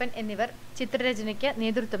Pradeepan എന്നിവർ ചിത്രരചനയ്ക്ക്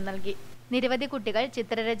നേതൃത്വം നൽകി. നിരവധി കുട്ടികൾ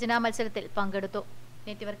ചിത്രരചനാ മത്സരത്തിൽ പങ്കെടുത്തു.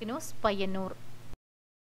 Network news, Payyanur.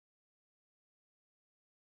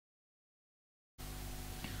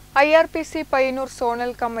 IRPC Payyanur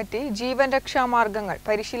zonal committee ജീവൻ രക്ഷാ മാർഗങ്ങൾ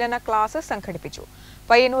പരിശീലന ക്ലാസ് സംഘടിപ്പിച്ചു.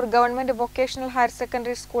 Payyanur government vocational higher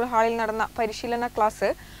secondary school ഹാളിൽ നടന്ന പരിശീലന class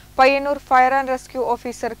Payyanur fire and rescue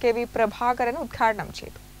officer KV Prabhakaran ഉദ്ഘാടനം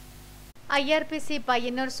ചെയ്തു. IRPC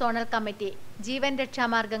പയ്യന്നൂർ സോണൽ കമ്മിറ്റി ജീവൻ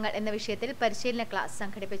രക്ഷാമാർഗങ്ങൾ എന്ന വിഷയത്തിൽ പരിശീലന ക്ലാസ്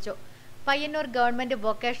സംഘടിപ്പിച്ചു. Payyanur government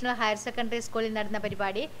vocational higher secondary സ്കൂളിൽ നടന്ന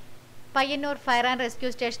പരിപാടി Payyanur fire and rescue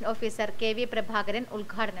station officer KV Prabhakaran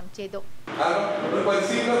ഉദ്ഘാടനം ചെയ്തു.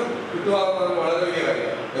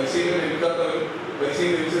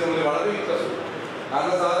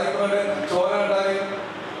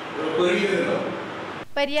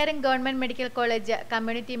 Pariyaram government medical college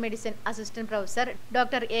community medicine assistant professor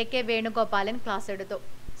doctor AK Venugopalan class എടുത്തു.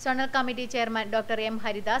 Zonal committee chairman doctor M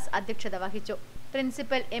Haridas അധ്യക്ഷത വഹിച്ചു.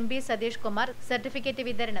 Principal MB Satheesh Kumar certificate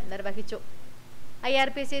വിതരണം നിർവഹിച്ചു.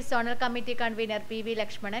 IRPC zonal committee convener PV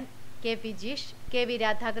Lakshmanan, KP Jeesh, KV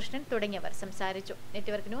Radhakrishnan തുടങ്ങിയവർ സംസാരിച്ചു.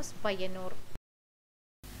 Network news, Payyanur.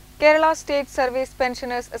 Kerala state service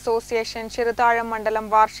pensioners association Cheruthazham മണ്ഡലം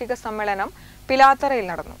വാർഷിക സമ്മേളനം പിലാത്തറയിൽ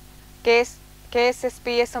നടന്നു.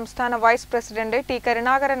 KSSPA സംസ്ഥാന vice president T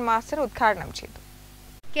Karunakaran master ഉദ്ഘാടനം ചെയ്തു.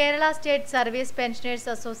 Kerala state service pensioners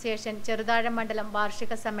association Cheruthazham മണ്ഡലം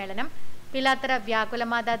വാർഷിക സമ്മേളനം പിലാത്തറ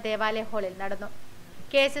വ്യാകുലമാത ദേവാലയ ഹാളിൽ നടന്നു.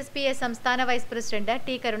 KSSPA സംസ്ഥാന vice president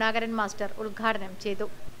T Karunakaran master ഉദ്ഘാടനം ചെയ്തു.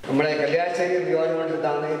 നമ്മുടെ കല്യാശ്ശേരി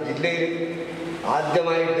നിയോജകമണ്ഡലത്താണ് ജില്ലയിൽ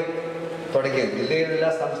ആദ്യമായിട്ട് തുടങ്ങിയത്. ജില്ലയിലുള്ള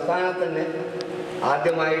സംസ്ഥാനത്ത് തന്നെ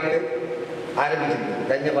ആദ്യമായിട്ട് ആരംഭിച്ചിട്ടുണ്ട്.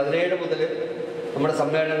 കഴിഞ്ഞ 17 മുതൽ നമ്മുടെ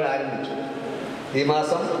സമ്മേളനങ്ങൾ ആരംഭിച്ചു. ഈ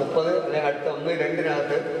മാസം 30 അല്ലെങ്കിൽ അടുത്ത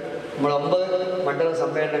 1-2-നകത്ത് നമ്മൾ 9 മണ്ഡലം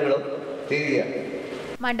സമ്മേളനങ്ങളും തീരുകയാണ്.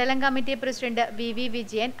 മണ്ഡലം കമ്മിറ്റി പ്രസിഡന്റ് VV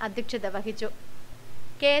വിജയൻ അധ്യക്ഷത വഹിച്ചു.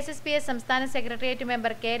 KSSPA സംസ്ഥാന secretariat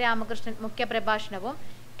member K Ramakrishnan മുഖ്യപ്രഭാഷണവും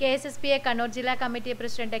KSSPA Kannur ജില്ലാ കമ്മിറ്റി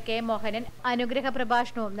പ്രസിഡന്റ് K മോഹനൻ അനുഗ്രഹ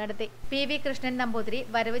പ്രഭാഷണവും നടത്തി. PV കൃഷ്ണൻ നമ്പൂതിരി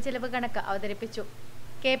വരവ് ചെലവ് കണക്ക് അവതരിപ്പിച്ചു.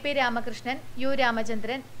 KP രാമകൃഷ്ണൻ, U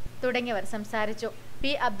രാമചന്ദ്രൻ തുടങ്ങിയവർ സംസാരിച്ചു.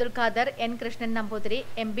 P Abdul Khader, N Krishnan Namboothiri,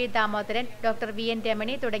 MB Damodaran, doctor VN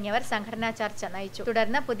Ramani തുടങ്ങിയവർ സംഘടനാ ചർച്ച നയിച്ചു.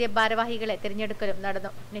 തുടർന്ന് പുതിയ ഭാരവാഹികളെ തിരഞ്ഞെടുക്കലും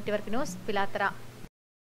നടന്നു. Network news, Pilathara.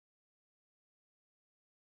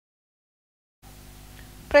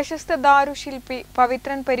 പ്രശസ്ത ദാരുശില്പി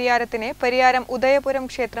പവിത്രൻ പരിയാരത്തിനെ പരിയാരം ഉദയപുരം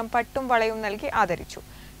ക്ഷേത്രം പട്ടും വളയും നൽകി ആദരിച്ചു.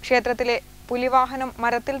 ക്ഷേത്രത്തിലെ പുലിവാഹനം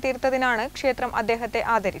മരത്തിൽ തീർത്തതിനാണ് ക്ഷേത്രം അദ്ദേഹത്തെ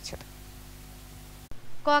ആദരിച്ചത്.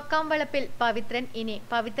 കോക്കാംവളപ്പിൽ പവിത്രൻ ഇനി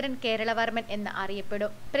പവിത്രൻ കേരളവർമ്മൻ എന്ന്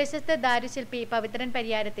അറിയപ്പെടും. പ്രശസ്ത ദാരുശില്പി പവിത്രൻ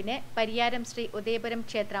പരിയാരത്തിന് പരിയാരം ശ്രീ ഉദയപുരം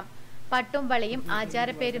ക്ഷേത്രം പട്ടും വളയും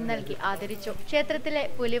ആചാരപ്പേരും നൽകി ആദരിച്ചു. ക്ഷേത്രത്തിലെ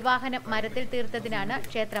പുലിവാഹനം മരത്തിൽ തീർത്തതിനാണ്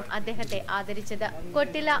ക്ഷേത്രം അദ്ദേഹത്തെ ആദരിച്ചത്.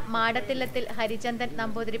 കൊട്ടില മാടത്തില്ലത്തിൽ ഹരിചന്ദൻ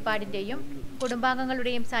നമ്പൂതിരിപ്പാടിന്റെയും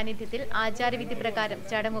കുടുംബാംഗങ്ങളുടെയും സാന്നിധ്യത്തിൽ ആചാരവിധി പ്രകാരം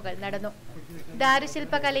ചടങ്ങുകൾ നടന്നു.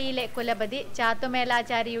 ദാരുശില്പകലയിലെ കുലപതി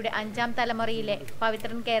ചാത്തുമേലാചാരിയുടെ 5ാം തലമുറയിലെ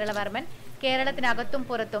പവിത്രൻ കേരളവർമ്മൻ കേരളത്തിനകത്തും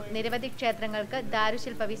പുറത്തും നിരവധി ക്ഷേത്രങ്ങൾക്ക്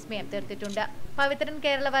ദാരുശില്പ വിസ്മയം തീർത്തിട്ടുണ്ട്. പവിത്രൻ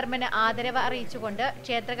കേരളവർമ്മന് ആദരവ് അറിയിച്ചുകൊണ്ട്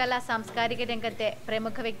ക്ഷേത്രകലാ സാംസ്കാരിക രംഗത്തെ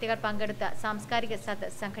പ്രമുഖ വ്യക്തികൾ പങ്കെടുത്ത സാംസ്കാരിക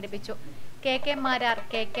സദസ്സ് സംഘടിപ്പിച്ചു. KK മാരാർ,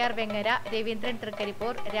 KKR വെങ്ങര, രവീന്ദ്രൻ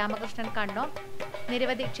തൃക്കരിപ്പൂർ, രാമകൃഷ്ണൻ കണ്ണോം,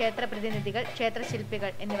 നിരവധി ക്ഷേത്ര പ്രതിനിധികൾ,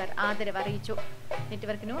 ക്ഷേത്രശില്പികൾ എന്നിവർ ആദരവ് അറിയിച്ചു.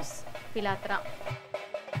 നെറ്റ്വർക്ക് ന്യൂസ്, പിലാത്ര.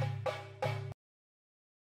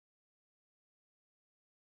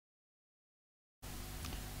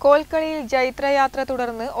 കോൽക്കളിയിൽ ജൈത്രയാത്ര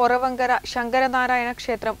തുടർന്ന് ഒറവങ്കര ശങ്കരനാരായണ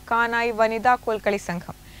ക്ഷേത്രം കാനായി വനിതാ കോൽക്കളി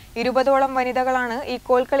സംഘം. 20ഓളം വനിതകളാണ് ഈ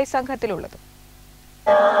കോൽക്കളി സംഘത്തിലുള്ളത്.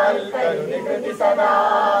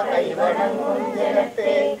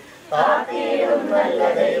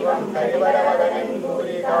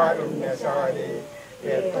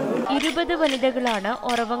 20 വനിതകളാണ്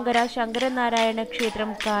ഒറവങ്കര ശങ്കരനാരായണ ക്ഷേത്രം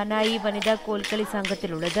കാനായി വനിതാ കോൽക്കളി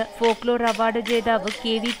സംഘത്തിലുള്ളത്. ഫോക്ലോർ അവാർഡ് ജേതാവ്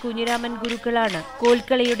KV കുഞ്ഞിരാമൻ ഗുരുക്കളാണ്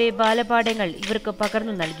കോൽക്കളിയുടെ ബാലപാഠങ്ങൾ ഇവർക്ക്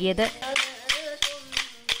പകർന്നു നൽകിയത്.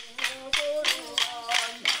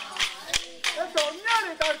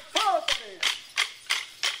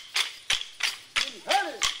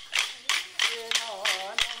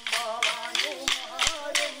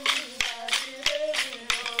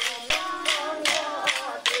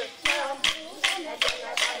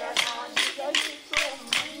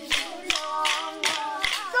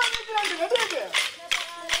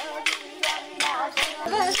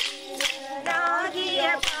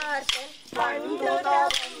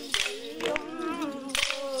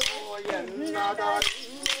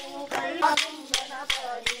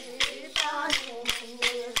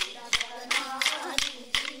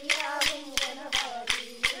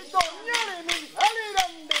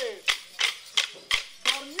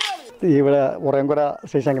 ഇവിടെ ഉറയങ്കുര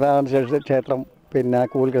ശ്രീ ശങ്കരനാരായണ ക്ഷേത്രം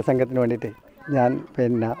കോൽക്കളി സംഘത്തിന് വേണ്ടിയിട്ട് ഞാൻ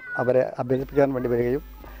അവരെ അഭ്യസിപ്പിക്കാൻ വേണ്ടി വരികയും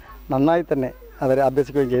നന്നായി തന്നെ അവരെ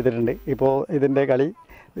അഭ്യസിക്കുകയും ചെയ്തിട്ടുണ്ട്. ഇപ്പോൾ ഇതിൻ്റെ കളി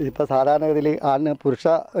ഇപ്പോൾ സാധാരണഗതിയിൽ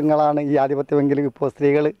പുരുഷങ്ങളാണ് ഈ ആധിപത്യമെങ്കിലും ഇപ്പോൾ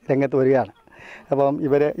സ്ത്രീകൾ രംഗത്ത് വരികയാണ്. അപ്പം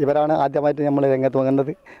ഇവരാണ് ആദ്യമായിട്ട് നമ്മൾ രംഗത്ത്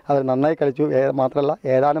വന്നത്. അവർ നന്നായി കളിച്ചു. മാത്രമല്ല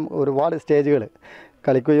ഏതാനും ഒരുപാട് സ്റ്റേജുകൾ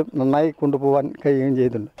കളിക്കുകയും നന്നായി കൊണ്ടുപോകാൻ കഴിയുകയും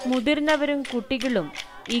ചെയ്തിട്ടുണ്ട്. മുതിർന്നവരും കുട്ടികളും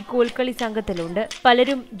ഈ കോൽക്കളി സംഘത്തിലുണ്ട്.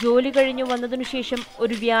 പലരും ജോലി കഴിഞ്ഞു വന്നതിനു ശേഷം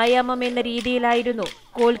ഒരു വ്യായാമം എന്ന രീതിയിലായിരുന്നു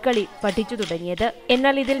കോൽക്കളി പഠിച്ചു തുടങ്ങിയത്.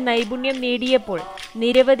 എന്നാൽ ഇതിൽ നൈപുണ്യം നേടിയപ്പോൾ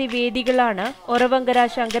നിരവധി വേദികളാണ് ഒറവങ്കര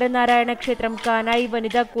ശങ്കരനാരായണ ക്ഷേത്രം കാനായി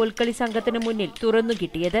വനിതാ കോൽക്കളി സംഘത്തിന് മുന്നിൽ തുറന്നു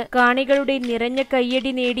കിട്ടിയത്. കാണികളുടെ നിറഞ്ഞ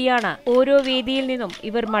കയ്യടി നേടിയാണ് ഓരോ വേദിയിൽ നിന്നും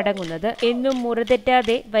ഇവർ മടങ്ങുന്നത്. എന്നും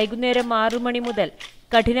മുറതെറ്റാതെ വൈകുന്നേരം 6 മണി മുതൽ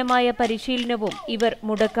കഠിനമായ പരിശീലനവും ഇവർ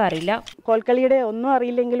മുടക്കാറില്ല. കോൽക്കളിയുടെ ഒന്നും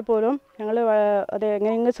അറിയില്ലെങ്കിൽ പോലും ഞങ്ങൾ അത്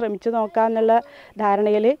എങ്ങനെയെങ്കിലും ശ്രമിച്ചു നോക്കാമെന്നുള്ള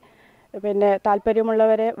ധാരണയിൽ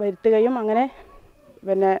താല്പര്യമുള്ളവരെ വരുത്തുകയും അങ്ങനെ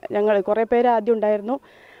ഞങ്ങൾ കുറേ പേര് ആദ്യം ഉണ്ടായിരുന്നു.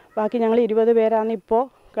 ബാക്കി ഞങ്ങൾ 20 പേരാണ് ഇപ്പോൾ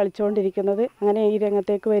കളിച്ചുകൊണ്ടിരിക്കുന്നത്. അങ്ങനെ ഈ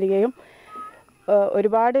രംഗത്തേക്ക് വരികയും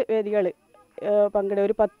ഒരുപാട് വേദികൾ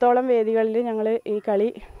ഒരു 10ഓളം വേദികളിൽ ഞങ്ങൾ ഈ കളി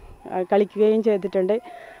കളിക്കുകയും ചെയ്തിട്ടുണ്ട്.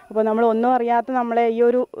 അപ്പോൾ നമ്മൾ ഒന്നും അറിയാത്ത നമ്മളെ ഈ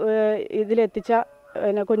ഒരു ഇതിലെത്തിച്ച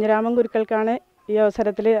കുഞ്ഞിരാമൻ ഗുരുക്കൾക്കാണ് ഈ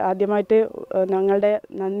അവസരത്തിൽ ആദ്യമായിട്ട് ഞങ്ങളുടെ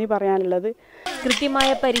നന്ദി പറയാനുള്ളത്. കൃത്യമായ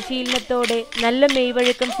പരിശീലനത്തോടെ നല്ല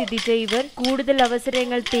മെയ്വഴക്കം സിദ്ധിച്ച ഇവർ കൂടുതൽ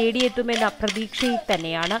അവസരങ്ങൾ തേടിയെത്തുമെന്ന പ്രതീക്ഷയിൽ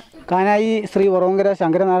തന്നെയാണ്. കാനായി ശ്രീ ഒറവങ്കര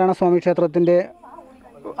ശങ്കരനാരായണ സ്വാമി ക്ഷേത്രത്തിൻ്റെ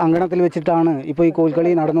അങ്കണത്തിൽ വെച്ചിട്ടാണ് ഇപ്പോൾ ഈ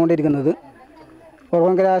കോൽക്കളി നടന്നുകൊണ്ടിരിക്കുന്നത്.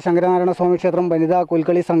 ഒറവങ്കര ശങ്കരനാരായണ സ്വാമി ക്ഷേത്രം വനിതാ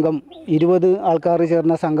കോൽക്കളി സംഘം 20 ആൾക്കാർ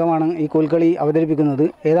ചേർന്ന സംഘമാണ് ഈ കോൽക്കളി അവതരിപ്പിക്കുന്നത്.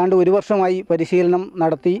 ഏതാണ്ട് 1 വർഷമായി പരിശീലനം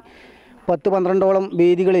നടത്തി 10-12ഓളം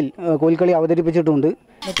വേദികളിൽ കോൽക്കളി അവതരിപ്പിച്ചിട്ടുണ്ട്.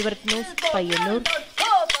 Network news, Payyanur.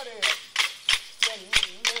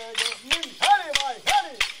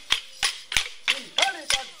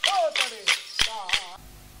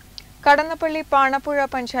 കടന്നപ്പള്ളി പാണപ്പുഴ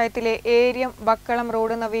പഞ്ചായത്തിലെ ഏരിയം ബക്കളം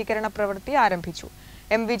റോഡ് നവീകരണ പ്രവൃത്തി ആരംഭിച്ചു.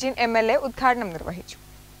 M. വിജിൻ MLA ഉദ്ഘാടനം നിർവഹിച്ചു.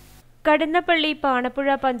 കടന്നപ്പള്ളി പാണപ്പുഴ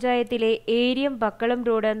പഞ്ചായത്തിലെ ഏരിയം ബക്കളം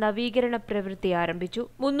റോഡ് നവീകരണ പ്രവൃത്തി ആരംഭിച്ചു.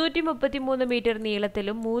 333 മീറ്റർ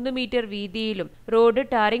നീളത്തിലും 3 മീറ്റർ വീതിയിലും റോഡ്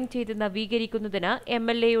ടാറിംഗ് ചെയ്ത് നവീകരിക്കുന്നതിന്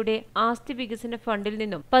MLAയുടെ ആസ്തി വികസന ഫണ്ടിൽ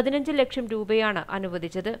നിന്നും 15 ലക്ഷം രൂപയാണ്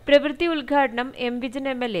അനുവദിച്ചത്. പ്രവൃത്തി ഉദ്ഘാടനം M. വിജിൻ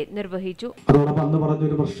MLA നിർവഹിച്ചു. അതോടൊപ്പം അന്ന്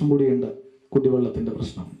പറഞ്ഞൊരു പ്രശ്നം കൂടിയുണ്ട്, കുടിവെള്ളത്തിന്റെ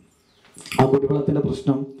പ്രശ്നം. ആ കുടിവെള്ളത്തിന്റെ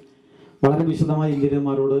പ്രശ്നം വളരെ വിശദമായി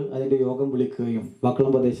എഞ്ചിനീയർമാരോട് അതിന്റെ യോഗം വിളിക്കുകയും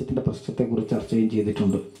ബക്കളം പ്രദേശത്തിന്റെ പ്രശ്നത്തെക്കുറിച്ച് ചർച്ചയും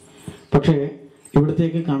ചെയ്തിട്ടുണ്ട്. പക്ഷേ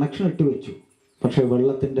ഇവിടത്തേക്ക് കണക്ഷൻ ഇട്ട് വെച്ചു. പക്ഷേ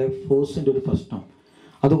വെള്ളത്തിൻ്റെ ഫോഴ്സിൻ്റെ ഒരു പ്രശ്നം,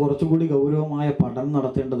 അത് കുറച്ചുകൂടി ഗൗരവമായ പഠനം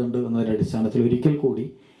നടത്തേണ്ടതുണ്ട് എന്നതിൻ്റെ അടിസ്ഥാനത്തിൽ ഒരിക്കൽ കൂടി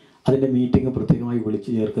അതിൻ്റെ മീറ്റിംഗ് പ്രത്യേകമായി വിളിച്ചു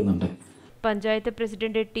ചേർക്കുന്നുണ്ട്. Panchayat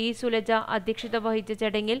president T. സുലജ അധ്യക്ഷത വഹിച്ച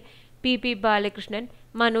ചടങ്ങിൽ PP ബാലകൃഷ്ണൻ,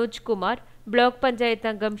 മനോജ് കുമാർ, ബ്ലോക്ക് പഞ്ചായത്ത്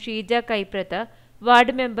അംഗം Sheeja Kaiprath,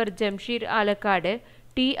 ward member Jamsheer Alakkad,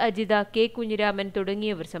 T. Ajitha, K. Kunhiraman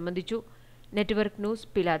തുടങ്ങിയവർ സംബന്ധിച്ചു. Network news,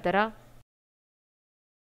 Pilathara.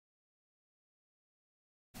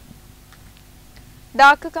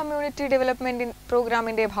 Dak community development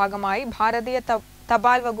പ്രോഗ്രാമിന്റെ ഭാഗമായി ഭാരതീയ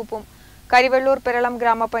തപാൽ വകുപ്പും കരിവെള്ളൂർ പെരളം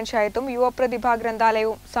ഗ്രാമപഞ്ചായത്തും യുവപ്രതിഭാ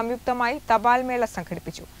ഗ്രന്ഥാലയവും സംയുക്തമായി തപാൽ മേള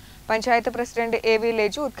സംഘടിപ്പിച്ചു. പഞ്ചായത്ത് പ്രസിഡന്റ് AV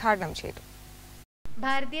ലേജു ഉദ്ഘാടനം ചെയ്തു.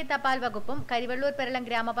 ഭാരതീയ തപാൽ വകുപ്പും കരിവെള്ളൂർ പെരളം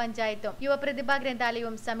ഗ്രാമപഞ്ചായത്തും യുവപ്രതിഭാ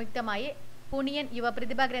ഗ്രന്ഥാലയവും സംയുക്തമായി പുണിയൻ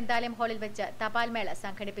യുവപ്രതിഭാ ഗ്രന്ഥാലയം ഹാളിൽ വെച്ച് തപാൽ മേള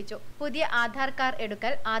സംഘടിപ്പിച്ചു. പുതിയ ആധാർ കാർഡ്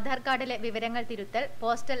എടുക്കൽ, ആധാർ കാർഡിലെ വിവരങ്ങൾ തിരുത്തൽ,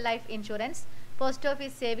 postal life insurance, post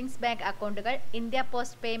office savings bank അക്കൗണ്ടുകൾ, ഇന്ത്യ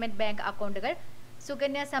പോസ്റ്റ് പേയ്മെന്റ് ബാങ്ക് അക്കൗണ്ടുകൾ,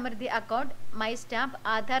 Sukanya Samriddhi account, my stamp,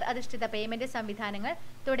 Aadhaar അധിഷ്ഠിത പേയ്മെന്റ് സംവിധാനങ്ങൾ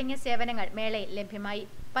തുടങ്ങിയ സേവനങ്ങൾ മേളയിൽ ലഭ്യമായി.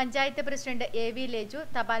 പഞ്ചായത്ത് പ്രസിഡന്റ് AV ലേജു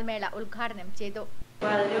തപാൽ മേള ഉദ്ഘാടനം ചെയ്തു.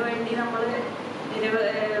 അതിനുവേണ്ടി നമ്മൾ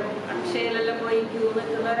അക്ഷയയിലെല്ലാം പോയി ക്യൂ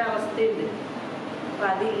നിൽക്കുന്ന ഒരവസ്ഥയുണ്ട്. അപ്പം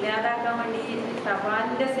അതില്ലാതാക്കാൻ വേണ്ടി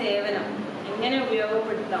തപാലിൻ്റെ സേവനം എങ്ങനെ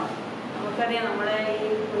ഉപയോഗപ്പെടുത്താം? നമുക്കറിയാം, നമ്മുടെ ഈ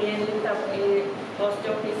കുനിയനിൽ പോസ്റ്റ്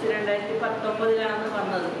ഓഫീസ് 2019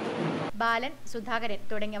 വന്നത്. ബാലൻ, സുധാകരൻ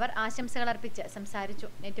തുടങ്ങിയവർ ആശംസകൾ അർപ്പിച്ച് സംസാരിച്ചു.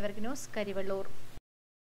 Network news, Karivellur.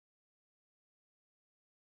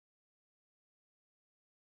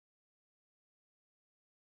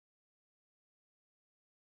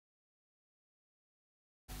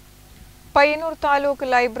 Payyanur taluk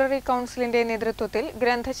library കൗൺസിലിന്റെ നേതൃത്വത്തിൽ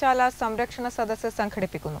ഗ്രന്ഥശാല സംരക്ഷണ സദസ്സ്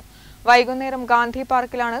സംഘടിപ്പിക്കുന്നു. വൈകുന്നേരം ഗാന്ധി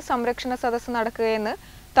പാർക്കിലാണ് സംരക്ഷണ സദസ്സ് നടക്കുകയെന്ന്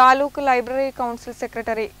taluk library council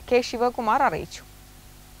secretary K. Shivakumar അറിയിച്ചു.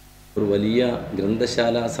 ഒരു വലിയ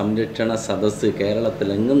ഗ്രന്ഥശാല സംരക്ഷണ സദസ്സ്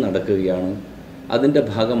കേരളത്തിലെങ്ങും നടക്കുകയാണ്. അതിൻ്റെ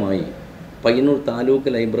ഭാഗമായി പയ്യന്നൂർ താലൂക്ക്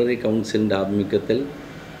ലൈബ്രറി കൗൺസിലിൻ്റെ ആഭിമുഖ്യത്തിൽ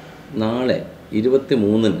നാളെ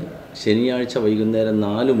 23 ശനിയാഴ്ച വൈകുന്നേരം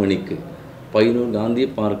 4 മണിക്ക് പയ്യന്നൂർ ഗാന്ധി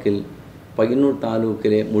പാർക്കിൽ പയ്യന്നൂർ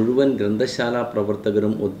താലൂക്കിലെ മുഴുവൻ ഗ്രന്ഥശാല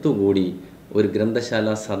പ്രവർത്തകരും ഒത്തുകൂടി ഒരു ഗ്രന്ഥശാല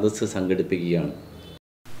സദസ്സ് സംഘടിപ്പിക്കുകയാണ്.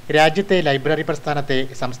 രാജ്യത്തെ ലൈബ്രറി പ്രസ്ഥാനത്തെ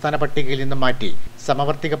സംസ്ഥാന പട്ടികയിൽ നിന്നും മാറ്റി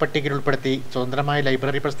സമവർത്തിക പട്ടികയിൽ ഉൾപ്പെടുത്തി സ്വതന്ത്രമായ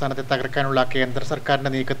ലൈബ്രറി പ്രസ്ഥാനത്തെ തകർക്കാനുള്ള കേന്ദ്ര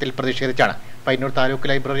സർക്കാരിന്റെ നീക്കത്തിൽ പ്രതിഷേധിച്ചാണ് പയ്യന്നൂർ താലൂക്ക്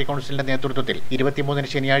ലൈബ്രറി കൗൺസിലിന്റെ നേതൃത്വത്തിൽ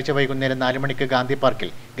 23 ശനിയാഴ്ച വൈകുന്നേരം 4 മണിക്ക് ഗാന്ധി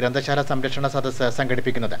പാർക്കിൽ ഗ്രന്ഥശാല സംരക്ഷണ സദസ്സ്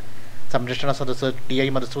സംഘടിപ്പിക്കുന്നത്. സംരക്ഷണ സദസ്സ് TI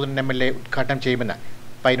മധുസൂദനൻ MLA ഉദ്ഘാടനം ചെയ്യുമെന്ന്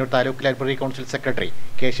Payyanur taluk library council secretary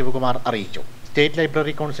K. Shivakumar അറിയിച്ചു. State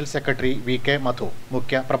library council secretary VK മധു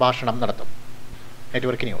മുഖ്യ പ്രഭാഷണം നടത്തും.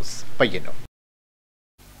 Network news, Payyanur.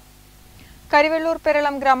 കരിവെള്ളൂർ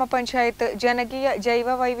പെരളം ഗ്രാമപഞ്ചായത്ത് ജനകീയ ജൈവ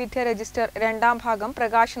വൈവിധ്യ രജിസ്റ്റർ 2ാം ഭാഗം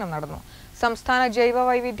പ്രകാശനം നടന്നു. സംസ്ഥാന ജൈവ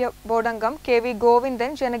വൈവിധ്യ ബോർഡംഗം KV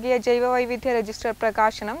ഗോവിന്ദൻ ജനകീയ ജൈവ വൈവിധ്യ രജിസ്റ്റർ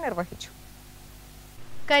പ്രകാശനം നിർവഹിച്ചു.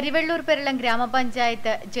 കരിവെള്ളൂർ പെരളം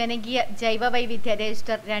ഗ്രാമപഞ്ചായത്ത് ജനകീയ ജൈവ വൈവിധ്യ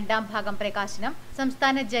രജിസ്റ്റർ 2ാം ഭാഗം പ്രകാശനം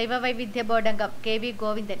സംസ്ഥാന ജൈവ വൈവിധ്യ ബോർഡംഗം KV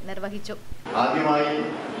ഗോവിന്ദൻ നിർവഹിച്ചു. ആദ്യമായി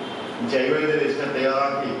ജൈവ വൈവിധ്യ രജിസ്റ്റർ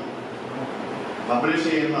തയ്യാറാക്കി പബ്ലിഷ്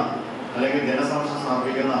ചെയ്യുന്ന അല്ലെങ്കിൽ ജനസമക്ഷം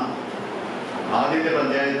സമർപ്പിക്കുന്ന ആദ്യത്തെ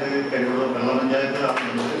പഞ്ചായത്ത് കരിവെള്ളൂർ പെരളം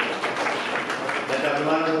പഞ്ചായത്തിലാണെന്നത് എൻ്റെ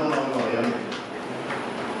അഭിമാനത്തോടെ നമുക്ക് പറയാം.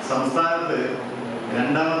 സംസ്ഥാനത്ത്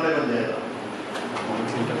 2ാമത്തെ പഞ്ചായത്താണ്.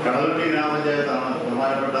 കടലുണ്ടി ഗ്രാമപഞ്ചായത്താണ്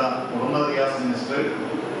ബഹുമാനപ്പെട്ട മുഹമ്മദ് റിയാസ് മിനിസ്റ്റർ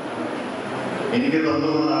എനിക്ക്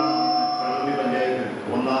തന്നുകൊണ്ടാണ് കടലുണ്ടി പഞ്ചായത്ത്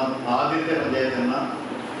ആദ്യത്തെ പഞ്ചായത്ത് എന്ന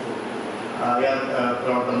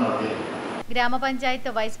പ്രവർത്തനം നടത്തിയത്. ഗ്രാമപഞ്ചായത്ത്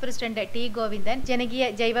വൈസ് പ്രസിഡന്റ് T. ഗോവിന്ദൻ ജനകീയ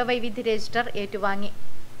ജൈവ വൈവിധ്യ രജിസ്റ്റർ ഏറ്റുവാങ്ങി.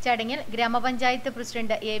 ചടങ്ങിൽ ഗ്രാമപഞ്ചായത്ത്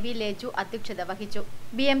പ്രസിഡന്റ് AV ലേജു അധ്യക്ഷത വഹിച്ചു.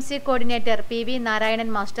 BMC coordinator PV Narayanan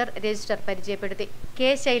master register പരിചയപ്പെടുത്തി. K.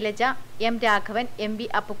 Shailaja, M. Raghavan, MV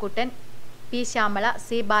Appukuttan, P. Shyamala,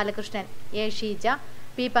 C. Balakrishnan, A. Sheeja,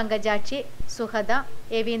 P. Pankajakshi, Suhada,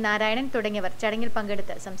 AV Narayanan തുടങ്ങിയവർ ചടങ്ങിൽ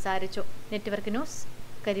പങ്കെടുത്ത് സംസാരിച്ചു. Network news,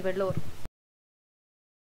 Karivellur.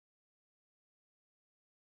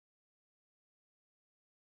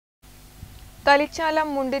 തലിച്ചാലം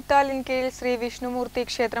മുണ്ടിത്താലിൻ കീഴിൽ ശ്രീ വിഷ്ണുമൂർത്തി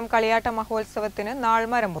ക്ഷേത്രം കളിയാട്ട മഹോത്സവത്തിന്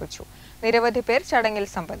നാൾമരം മുറിച്ചു. നിരവധി പേർ ചടങ്ങിൽ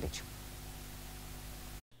സംബന്ധിച്ചു.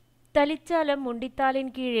 തലിച്ചാലം മുണ്ടിത്താലിൻ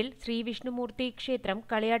കീഴിൽ ശ്രീ വിഷ്ണുമൂർത്തി ക്ഷേത്രം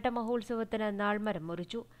കളിയാട്ട മഹോത്സവത്തിന് നാൾമരം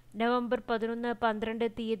മുറിച്ചു. നവംബർ 11,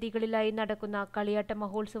 12 തീയതികളിലായി നടക്കുന്ന കളിയാട്ട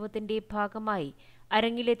മഹോത്സവത്തിന്റെ ഭാഗമായി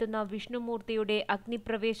അരങ്ങിലെത്തുന്ന വിഷ്ണുമൂർത്തിയുടെ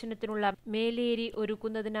അഗ്നിപ്രവേശനത്തിനുള്ള മേലേരി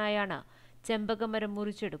ഒരുക്കുന്നതിനായാണ് ചെമ്പകമരം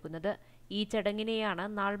മുറിച്ചെടുക്കുന്നത്. ഈ ചടങ്ങിനെയാണ്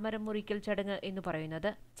നാൾമരം മുറിക്കൽ ചടങ്ങ് എന്ന് പറയുന്നത്.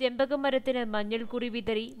 ചെമ്പകമരത്തിന് മഞ്ഞൾക്കുറി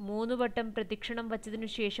വിതറി 3 വട്ടം പ്രദക്ഷിണം വച്ചതിനു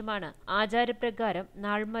ശേഷമാണ് ആചാരപ്രകാരം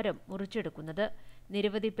നാൾമരം മുറിച്ചെടുക്കുന്നത്.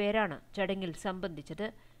 നിരവധി പേരാണ് ചടങ്ങിൽ സംബന്ധിച്ചത്.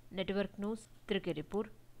 Network news, Trikaripur.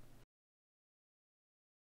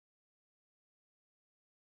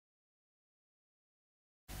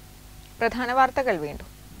 പ്രധാന വാർത്തകൾ വീണ്ടും.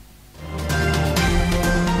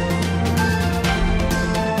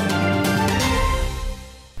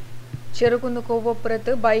 ചെറുകുന്ന്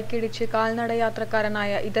കോവപ്പുറത്ത് ബൈക്കിടിച്ച്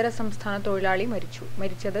കാൽനടയാത്രക്കാരനായ ഇതര സംസ്ഥാന തൊഴിലാളി മരിച്ചു.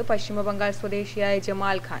 മരിച്ചത് പശ്ചിമബംഗാൾ സ്വദേശിയായ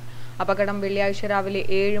ജമാൽ ഖാൻ. അപകടം വെള്ളിയാഴ്ച രാവിലെ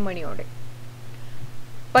 7 മണിയോടെ.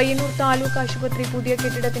 പയ്യന്നൂർ താലൂക്ക് ആശുപത്രി പുതിയ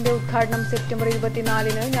കെട്ടിടത്തിന്റെ ഉദ്ഘാടനം സെപ്റ്റംബർ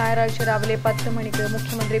 24 ഞായറാഴ്ച രാവിലെ 10 മണിക്ക്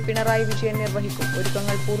മുഖ്യമന്ത്രി പിണറായി വിജയൻ നിർവഹിക്കും.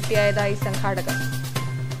 ഒരുക്കങ്ങൾ പൂർത്തിയായതായി സംഘാടകർ.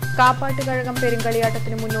 കാപ്പാട്ട് കഴകം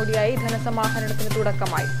പെരുങ്കളിയാട്ടത്തിന് മുന്നോടിയായി ധനസമാഹരണത്തിന്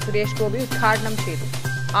തുടക്കമായി. സുരേഷ് ഗോപി ഉദ്ഘാടനം ചെയ്തു.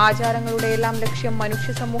 ആചാരങ്ങളുടെ എല്ലാം ലക്ഷ്യം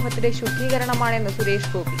മനുഷ്യ സമൂഹത്തിന്റെ ശുദ്ധീകരണമാണെന്ന്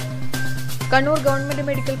സുരേഷ് ഗോപി. കണ്ണൂർ ഗവൺമെന്റ്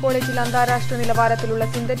മെഡിക്കൽ കോളേജിൽ അന്താരാഷ്ട്ര നിലവാരത്തിലുള്ള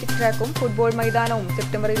സിന്തറ്റിക് ട്രാക്കും ഫുട്ബോൾ മൈതാനവും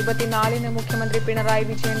സെപ്റ്റംബർ 24 മുഖ്യമന്ത്രി പിണറായി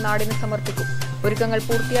വിജയൻ നാടിന് സമർപ്പിക്കും. ഒരുക്കങ്ങൾ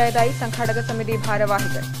പൂർത്തിയായതായി സംഘാടക സമിതി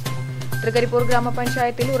ഭാരവാഹികൾ. തൃക്കരിപ്പൂർ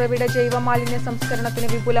ഗ്രാമപഞ്ചായത്തിൽ ഉറവിട ജൈവ മാലിന്യ സംസ്കരണത്തിന്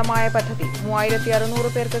വിപുലമായ പദ്ധതി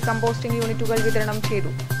 3600 പേർക്ക് കമ്പോസ്റ്റിംഗ് യൂണിറ്റുകൾ വിതരണം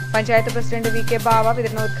ചെയ്തു. പഞ്ചായത്ത് പ്രസിഡന്റ് വി കെ ബാവ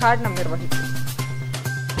വിതരണോദ്ഘാടനം നിർവഹിച്ചു.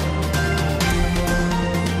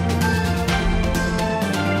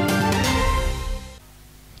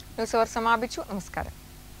 ന്യൂസ് അവർ സമാപിച്ചു. നമസ്കാരം.